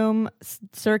entry room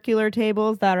circular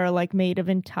tables that are like made of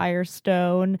entire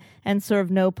stone and serve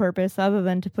no purpose other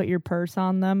than to put your purse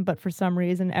on them. But for some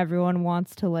reason, everyone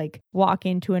wants to like walk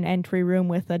into an entry room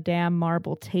with a damn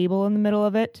marble table in the middle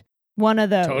of it. One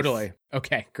of those. Totally.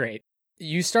 Okay, great.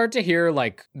 You start to hear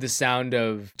like the sound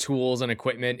of tools and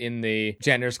equipment in the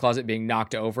janitor's closet being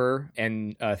knocked over,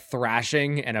 and a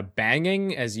thrashing and a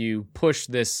banging as you push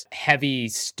this heavy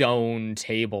stone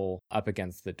table up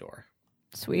against the door.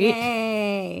 Sweet.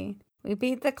 Yay. We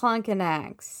beat the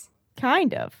Clunkanax.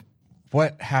 Kind of.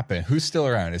 What happened? Who's still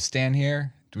around? Is Stan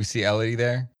here? Do we see Elodie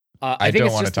there? I think don't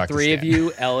it's wanna just the talk to three of Stan.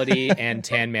 you, Elodie and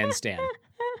Tan Man Stan.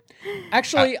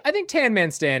 Actually, I think Tan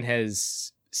Man Stan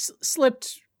has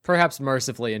slipped perhaps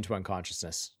mercifully into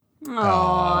unconsciousness.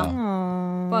 Aww.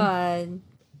 Aww. Bud.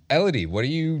 Elodie, what are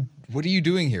you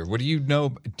doing here? What do you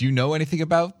know? Do you know anything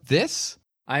about this?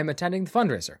 I am attending the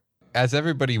fundraiser. As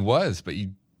everybody was, but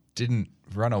you didn't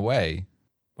run away.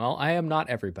 Well, I am not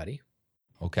everybody.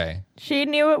 Okay. She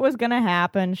knew it was going to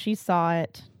happen. She saw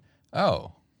it.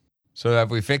 Oh. So have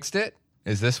we fixed it?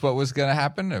 Is this what was going to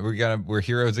happen? We're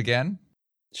heroes again?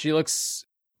 She looks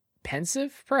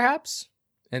pensive, perhaps,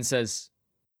 and says,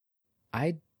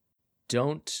 I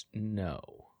don't know.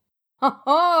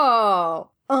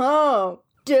 Oh,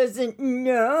 doesn't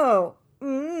know.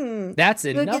 That's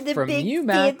Look enough at the from big you,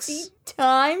 Max. fancy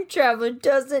time traveler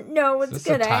doesn't know Is what's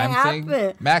this a gonna time happen.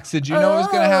 thing? Max, did you know it was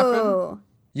going to happen? Oh,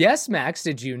 Yes, Max,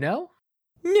 did you know?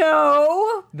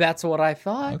 no, That's what I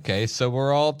thought. Okay, so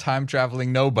we're all time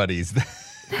traveling nobodies.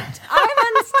 I'm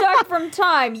unstuck from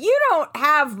time. You don't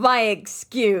have my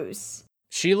excuse.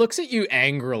 She looks at you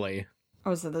angrily.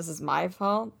 Oh, so this is my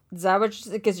fault? Is that what?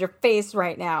 Because your face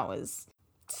right now is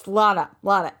it's a lot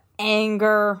of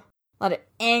anger, a lot of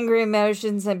angry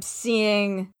emotions I'm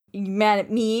seeing. You mad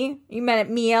at me? You mad at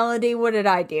me, Elodie? What did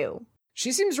I do?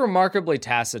 She seems remarkably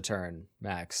taciturn,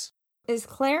 Max. Is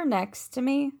Claire next to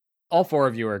me? All four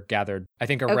of you are gathered, I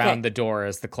think, around Okay. the door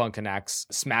as the Clunkanax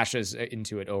smashes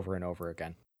into it over and over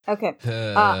again. Okay.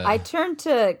 I turn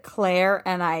to Claire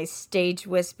and I stage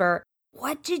whisper,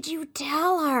 "What did you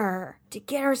tell her to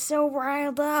get her so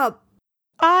riled up?"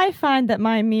 I find that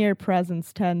my mere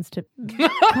presence tends to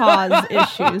cause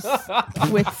issues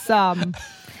with some.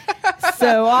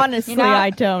 So honestly, You know- I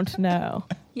don't know.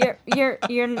 You're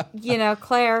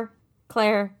Claire,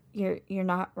 you're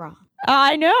not wrong.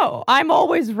 I know. I'm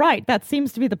always right. That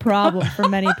seems to be the problem for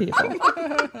many people.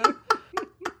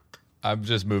 I'm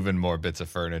just moving more bits of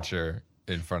furniture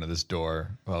in front of this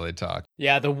door while they talk.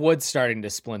 Yeah, the wood's starting to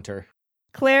splinter.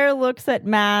 Claire looks at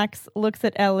Max, looks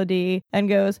at Elodie, and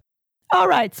goes, "All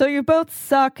right, so you both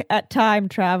suck at time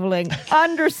traveling.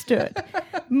 Understood.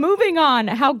 Moving on,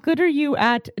 how good are you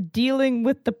at dealing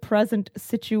with the present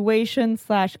situation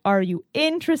 / are you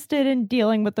interested in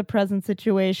dealing with the present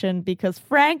situation? Because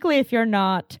frankly, if you're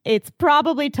not, it's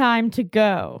probably time to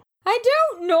go." I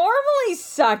don't normally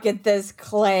suck at this,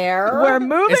 Claire. We're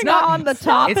moving on. The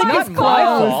topic it's not is my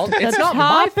closed. fault. The It's not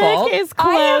my topic fault. is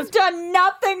I have closed. done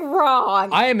nothing wrong.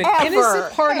 I am an ever.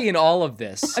 innocent party in all of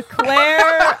this.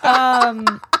 Claire,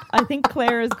 I think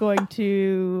Claire is going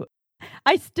to.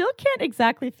 I still can't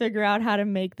exactly figure out how to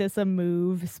make this a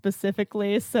move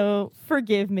specifically, so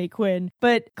forgive me, Quinn.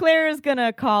 But Claire is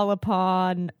gonna call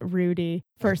upon Rudy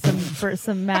for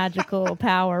some magical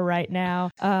power right now.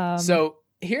 So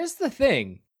here's the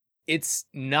thing. It's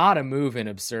not a move in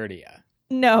Absurdia.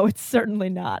 No, it's certainly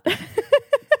not.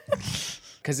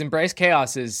 Because Embrace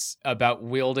Chaos is about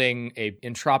wielding a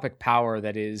entropic power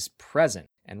that is present.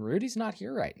 And Rudy's not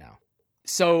here right now.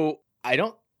 So I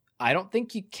don't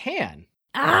think you can.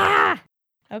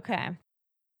 Okay.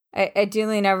 I do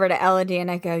lean over to Elodie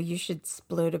and I go, you should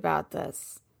sploot about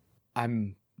this.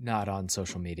 I'm not on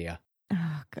social media.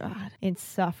 Oh, God.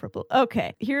 Insufferable.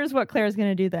 Okay. Here's what Claire's going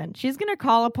to do then. She's going to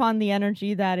call upon the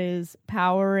energy that is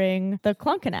powering the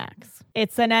Clunkanax.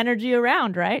 It's an energy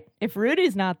around, right? If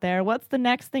Rudy's not there, what's the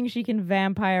next thing she can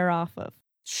vampire off of?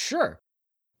 Sure.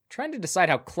 Trying to decide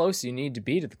how close you need to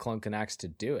be to the Clunkanax to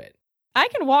do it. I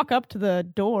can walk up to the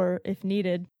door if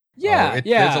needed. Yeah,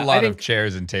 There's a lot I think, of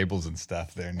chairs and tables and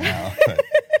stuff there now. But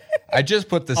I just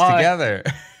put this together.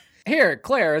 Here,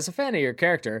 Claire, as a fan of your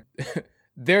character,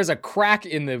 there's a crack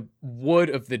in the wood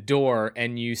of the door,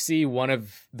 and you see one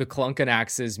of the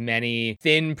Clunkanax's many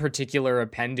thin particular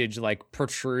appendage like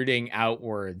protruding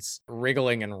outwards,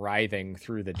 wriggling and writhing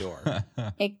through the door.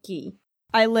 Icky.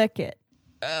 I lick it.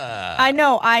 I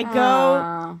know. I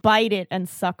go bite it and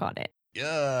suck on it.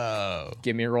 Yo.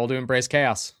 Give me a roll to embrace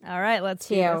chaos. All right, let's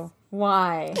do Tio, this.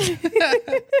 why?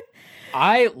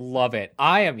 I love it.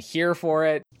 I am here for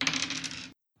it.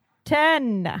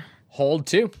 10. Hold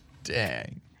 2.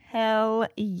 Dang. Hell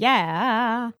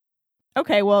yeah.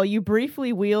 Okay, well, you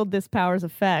briefly wield this power's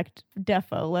effect.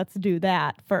 Defo, let's do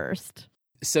that first.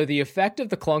 So the effect of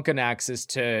the Clunkanax is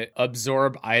to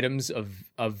absorb items of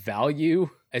value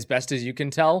as best as you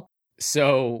can tell.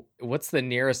 So what's the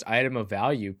nearest item of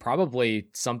value? Probably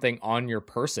something on your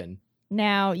person.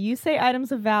 Now, you say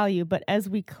items of value, but as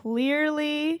we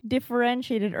clearly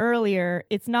differentiated earlier,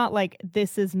 it's not like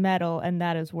this is metal and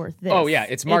that is worth this. Oh, yeah,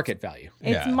 it's market value.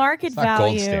 It's Yeah, market it's not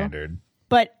value. gold standard.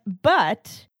 But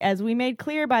as we made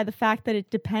clear by the fact that it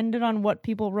depended on what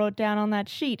people wrote down on that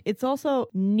sheet, it's also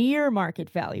near market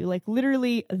value, like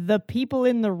literally the people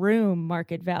in the room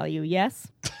market value. Yes?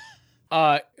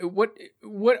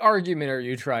 What argument are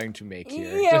you trying to make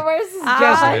here? Yeah, where's this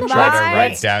I going? Try to Right.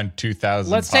 write down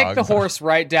 2,000 Let's take the pogs. horse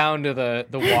right down to the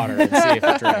water and see if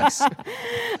it drinks.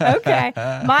 Okay.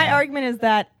 My argument is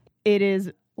that it is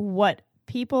what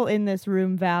people in this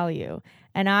room value.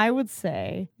 And I would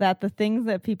say that the things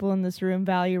that people in this room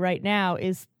value right now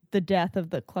is the death of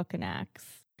the Clunkanax.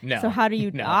 No. So how do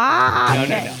you... No. Ah,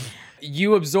 okay. No.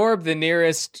 You absorb the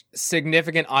nearest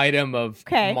significant item of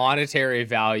Okay. monetary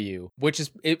value, which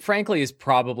is, it frankly is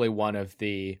probably one of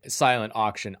the silent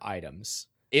auction items.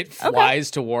 It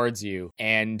flies towards you,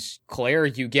 and Claire,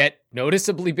 you get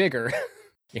noticeably bigger.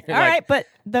 You're All like, right, but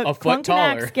the a foot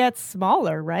taller. Clunkanax gets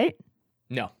smaller, right?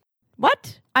 No,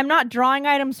 What? I'm not drawing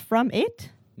items from it?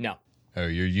 no. Oh,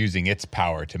 you're using its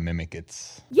power to mimic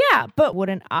its. Yeah, but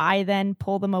wouldn't I then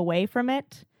pull them away from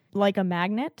it like a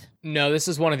magnet? No, this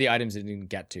is one of the items it didn't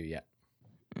get to yet.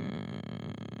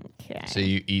 Okay. So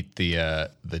you eat the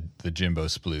Jimbo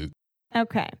Sploot.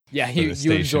 Okay. Yeah, For you the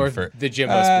station absorb for- the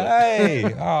Jimbo split.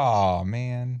 Hey, oh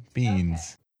man,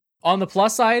 beans. On the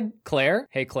plus side, Claire,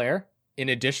 hey Claire, in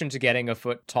addition to getting a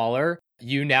foot taller,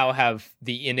 you now have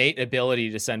the innate ability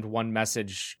to send one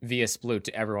message via Sploot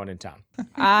to everyone in town.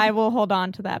 I will hold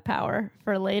on to that power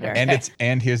for later.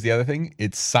 And here's the other thing: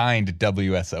 it's signed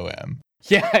WSOM.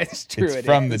 Yeah, it's true.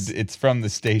 It's from the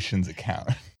station's account.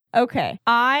 Okay.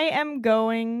 I am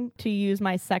going to use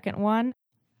my second one.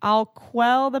 I'll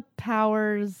quell the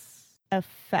power's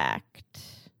effect.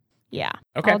 Yeah.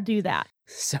 Okay. I'll do that.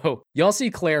 So y'all see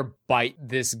Claire bite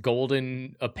this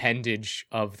golden appendage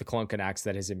of the Clunkanax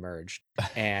that has emerged,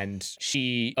 and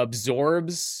she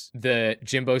absorbs the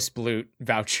Jimbo Sploot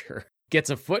voucher, gets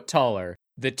a foot taller.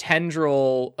 The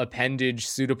tendril appendage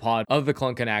pseudopod of the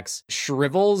Clunkanax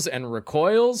shrivels and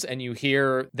recoils, and you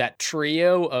hear that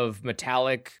trio of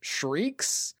metallic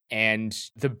shrieks, and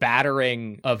the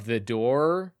battering of the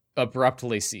door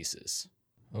abruptly ceases.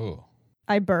 Oh,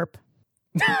 I burp.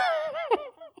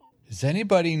 does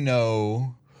anybody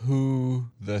know who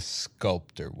the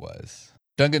sculptor was?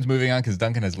 Duncan's moving on because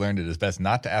Duncan has learned it is best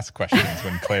not to ask questions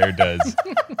when Claire does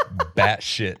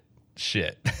batshit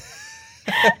shit.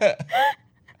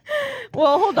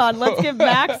 Well, hold on. Let's give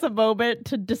Max a moment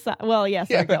to decide. Well, yes,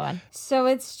 yeah, go on. So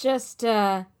it's just,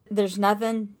 there's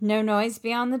nothing, no noise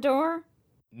beyond the door?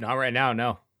 Not right now,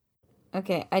 no.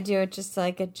 Okay, I do it just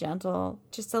like a gentle,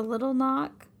 just a little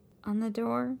knock on the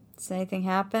door. Does anything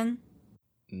happen?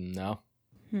 No.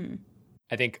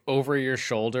 I think over your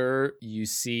shoulder, you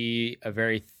see a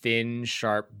very thin,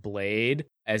 sharp blade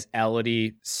as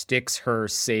Elodie sticks her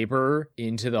saber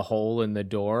into the hole in the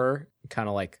door, kind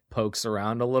of like pokes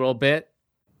around a little bit.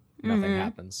 Nothing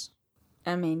happens.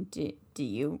 I mean, do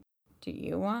you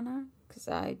wanna? Because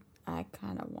I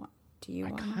kind of want. Do you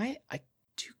want? I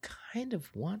do kind of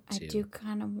want to. I do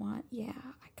kind of want. Yeah,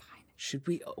 I kind of. Should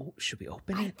we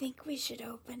open it? I think we should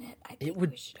open it. I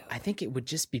think it would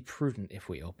just be prudent if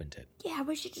we opened it. Yeah,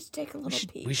 we should just take a little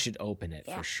peek. We should open it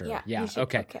for sure. Yeah.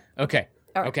 Okay.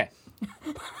 All right. Okay.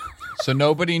 So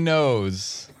nobody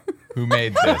knows who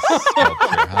made this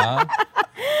sculpture, huh?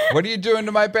 What are you doing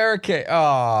to my barricade?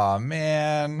 Oh,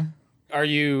 man. Are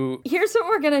you Here's what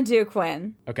we're gonna do,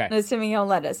 Quinn. okay? Assuming you'll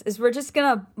let us, is we're just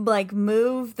gonna like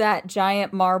move that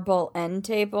giant marble end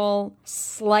table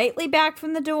slightly back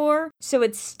from the door so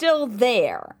it's still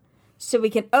there. So we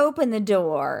can open the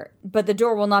door, but the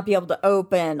door will not be able to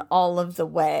open all of the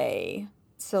way.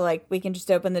 So like we can just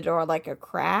open the door like a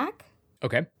crack.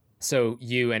 Okay. So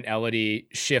you and Elodie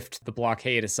shift the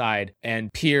blockade aside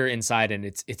and peer inside, and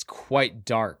it's quite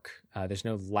dark. There's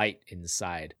no light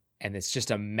inside. And it's just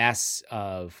a mess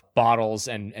of bottles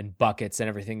and buckets and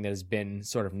everything that has been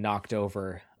sort of knocked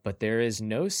over. But there is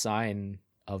no sign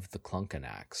of the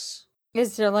Clunkanax.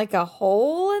 Is there like a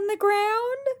hole in the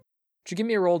ground? Would you give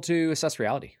me a roll to assess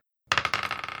reality?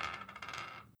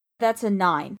 That's a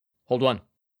 9. Hold one.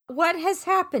 What has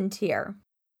happened here?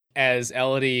 As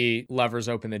Elodie levers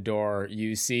open the door,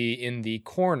 you see in the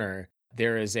corner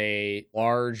there is a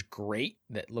large grate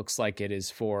that looks like it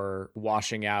is for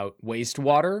washing out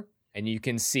wastewater. And you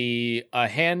can see a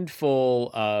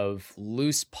handful of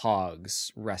loose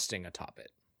pogs resting atop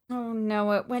it. Oh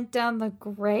no, it went down the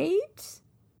grate?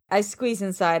 I squeeze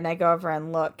inside and I go over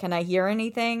and look. Can I hear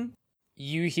anything?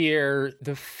 You hear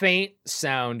the faint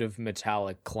sound of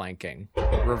metallic clanking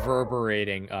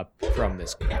reverberating up from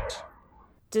this grate.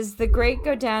 Does the grate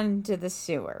go down into the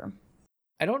sewer?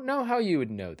 I don't know how you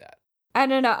would know that. I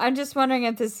don't know. I'm just wondering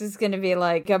if this is going to be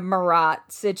like a Marat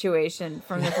situation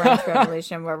from the French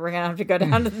Revolution where we're going to have to go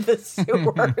down to the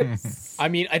sewers. I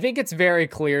mean, I think it's very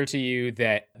clear to you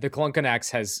that the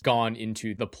Clunkanax has gone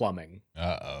into the plumbing.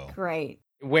 Uh-oh. Great.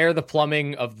 Where the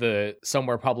plumbing of the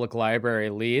Somewhere Public Library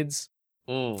leads?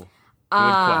 Ooh, good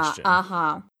question.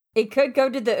 Uh-huh. It could go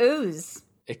to the ooze.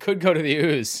 It could go to the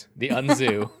ooze, the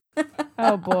unzoo.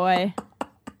 Oh, boy.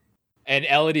 And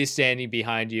Elodie's standing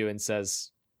behind you and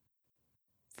says,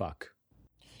 fuck.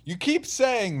 You keep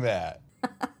saying that.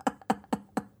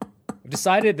 I've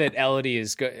decided that Elodie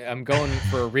is I'm going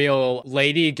for a real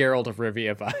Lady Geralt of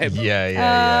Rivia vibe.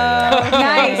 Yeah.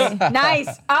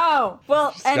 Nice. Oh,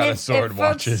 well, She's and got if, a sword, if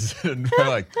folks, watches, and we're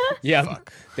like, Yeah,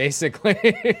 fuck. basically.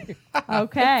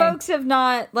 Okay. If folks have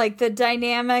not, like, the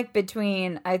dynamic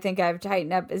between, I think I've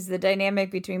tightened up, is the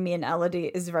dynamic between me and Elodie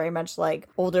is very much like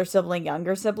older sibling,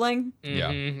 younger sibling.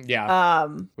 Mhm, yeah.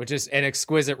 Which is an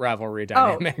exquisite rivalry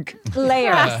dynamic. The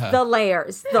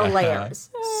layers.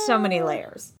 So many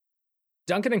layers.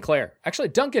 Duncan and Claire. Actually,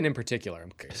 Duncan in particular,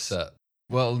 I'm curious. So,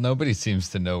 well, nobody seems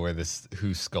to know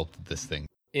who sculpted this thing.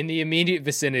 In the immediate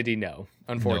vicinity, no.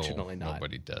 Unfortunately, No, not.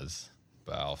 Nobody does.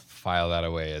 But I'll file that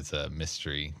away as a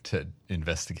mystery to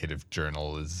investigative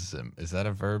journalism. Is that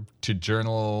a verb? To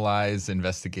journalize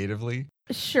investigatively?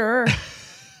 Sure.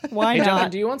 Why Hey, not?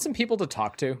 Duncan, do you want some people to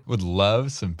talk to? Would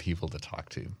love some people to talk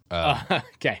to.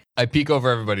 Okay. I peek over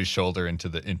everybody's shoulder into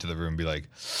the room and be like,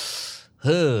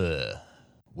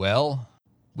 well,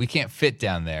 we can't fit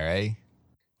down there, eh?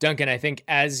 Duncan, I think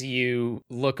as you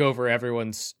look over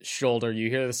everyone's shoulder, you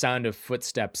hear the sound of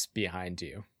footsteps behind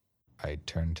you. I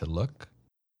turn to look.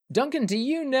 Duncan, do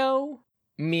you know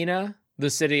Mina, the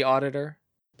city auditor?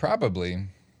 Probably.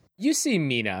 You see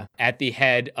Mina at the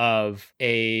head of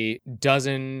a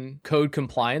dozen code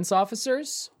compliance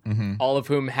officers, all of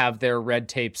whom have their red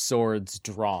tape swords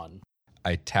drawn.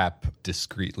 I tap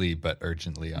discreetly but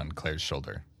urgently on Claire's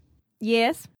shoulder.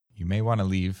 Yes. You may want to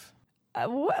leave.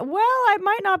 Well, I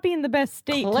might not be in the best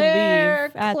state to leave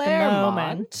at the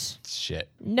moment. Shit.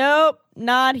 Nope,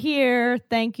 not here.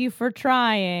 Thank you for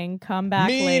trying. Come back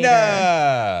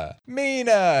later.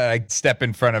 Mina! I step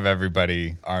in front of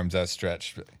everybody, arms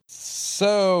outstretched.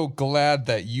 So glad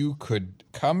that you could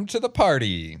come to the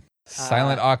party.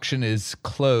 Silent auction is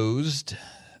closed.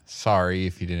 Sorry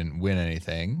if you didn't win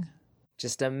anything.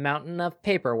 Just a mountain of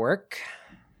paperwork.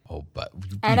 Oh, but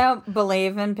I don't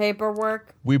believe in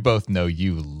paperwork. we both know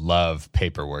you love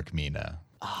paperwork, Mina.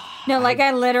 No, like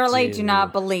I literally do. do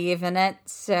not believe in it.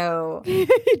 So You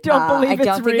don't believe I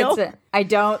don't it's think real? I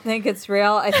don't think it's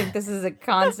real. I think this is a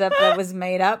concept that was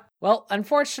made up. Well,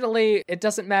 unfortunately, it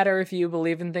doesn't matter if you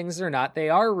believe in things or not. They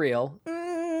are real.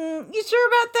 You sure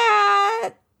about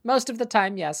that? Most of the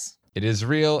time, yes. It is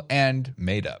real and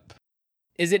made up.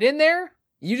 Is it in there?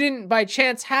 You didn't by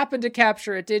chance happen to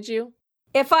capture it, did you?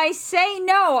 If I say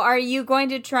no, are you going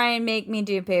to try and make me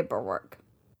do paperwork?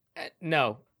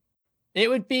 No. It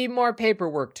would be more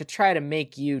paperwork to try to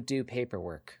make you do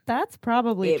paperwork. That's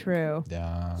probably It- true.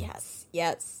 Yeah.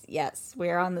 Yes.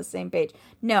 We're on the same page.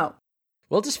 No.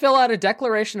 We'll just fill out a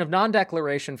declaration of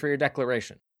non-declaration for your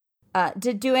declaration.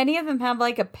 Do any of them have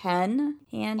like a pen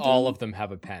handy? All of them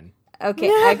have a pen. Okay,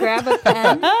 I grab a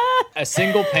pen. A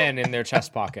single pen in their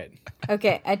chest pocket.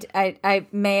 Okay,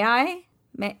 may I?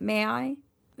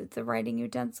 It's a writing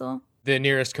utensil. The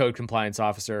nearest code compliance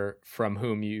officer from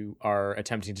whom you are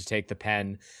attempting to take the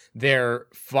pen, their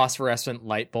phosphorescent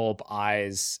light bulb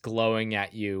eyes glowing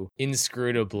at you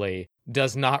inscrutably,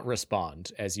 does not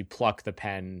respond as you pluck the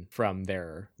pen from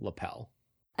their lapel.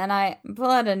 And I pull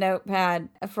out a notepad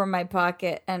from my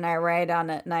pocket and I write on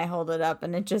it and I hold it up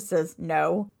and it just says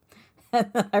no. And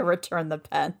then I return the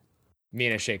pen.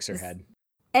 Mina shakes her head.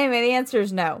 Anyway, the answer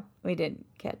is no. We didn't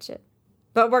catch it.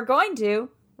 But we're going to,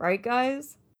 right,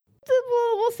 guys?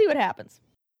 We'll see what happens.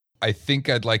 I think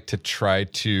I'd like to try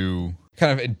to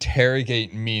kind of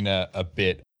interrogate Mina a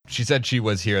bit. She said she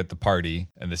was here at the party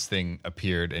and this thing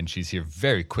appeared and she's here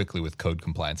very quickly with code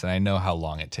compliance. And I know how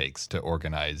long it takes to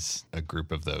organize a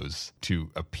group of those to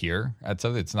appear at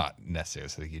something. It's not necessary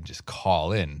so that you can just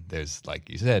call in. There's, like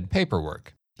you said,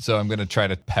 paperwork. So I'm going to try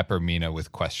to pepper Mina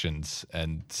with questions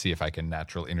and see if I can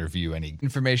natural interview any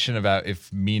information about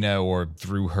if Mina or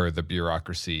through her, the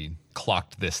bureaucracy,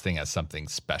 clocked this thing as something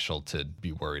special to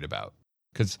be worried about.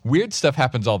 Because weird stuff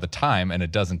happens all the time and a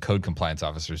dozen code compliance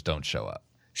officers don't show up.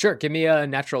 Sure, give me a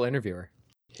natural interviewer.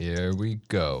 Here we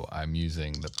go. I'm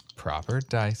using the proper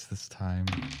dice this time.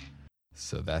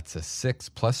 So that's a 6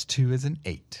 plus 2 is an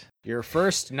 8. Your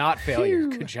first not failure.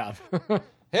 Good job.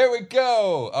 Here we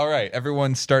go. All right,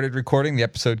 everyone started recording. The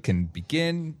episode can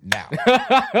begin now.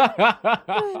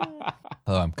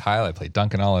 Hello, I'm Kyle. I play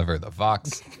Duncan Oliver, the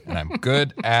Vox, and I'm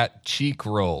good at cheek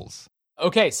rolls.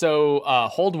 Okay, so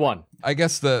hold one. I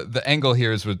guess the angle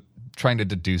here is with trying to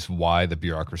deduce why the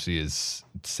bureaucracy is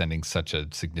sending such a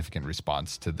significant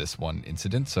response to this one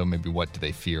incident. So maybe what do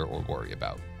they fear or worry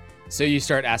about? So you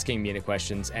start asking Mina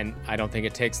questions, and I don't think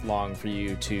it takes long for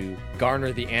you to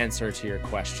garner the answer to your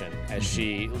question as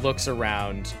she looks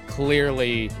around,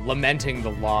 clearly lamenting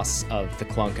the loss of the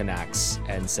Clunkanax,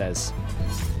 and says,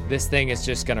 "This thing is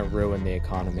just going to ruin the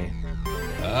economy."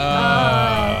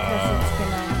 Because it's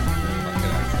gonna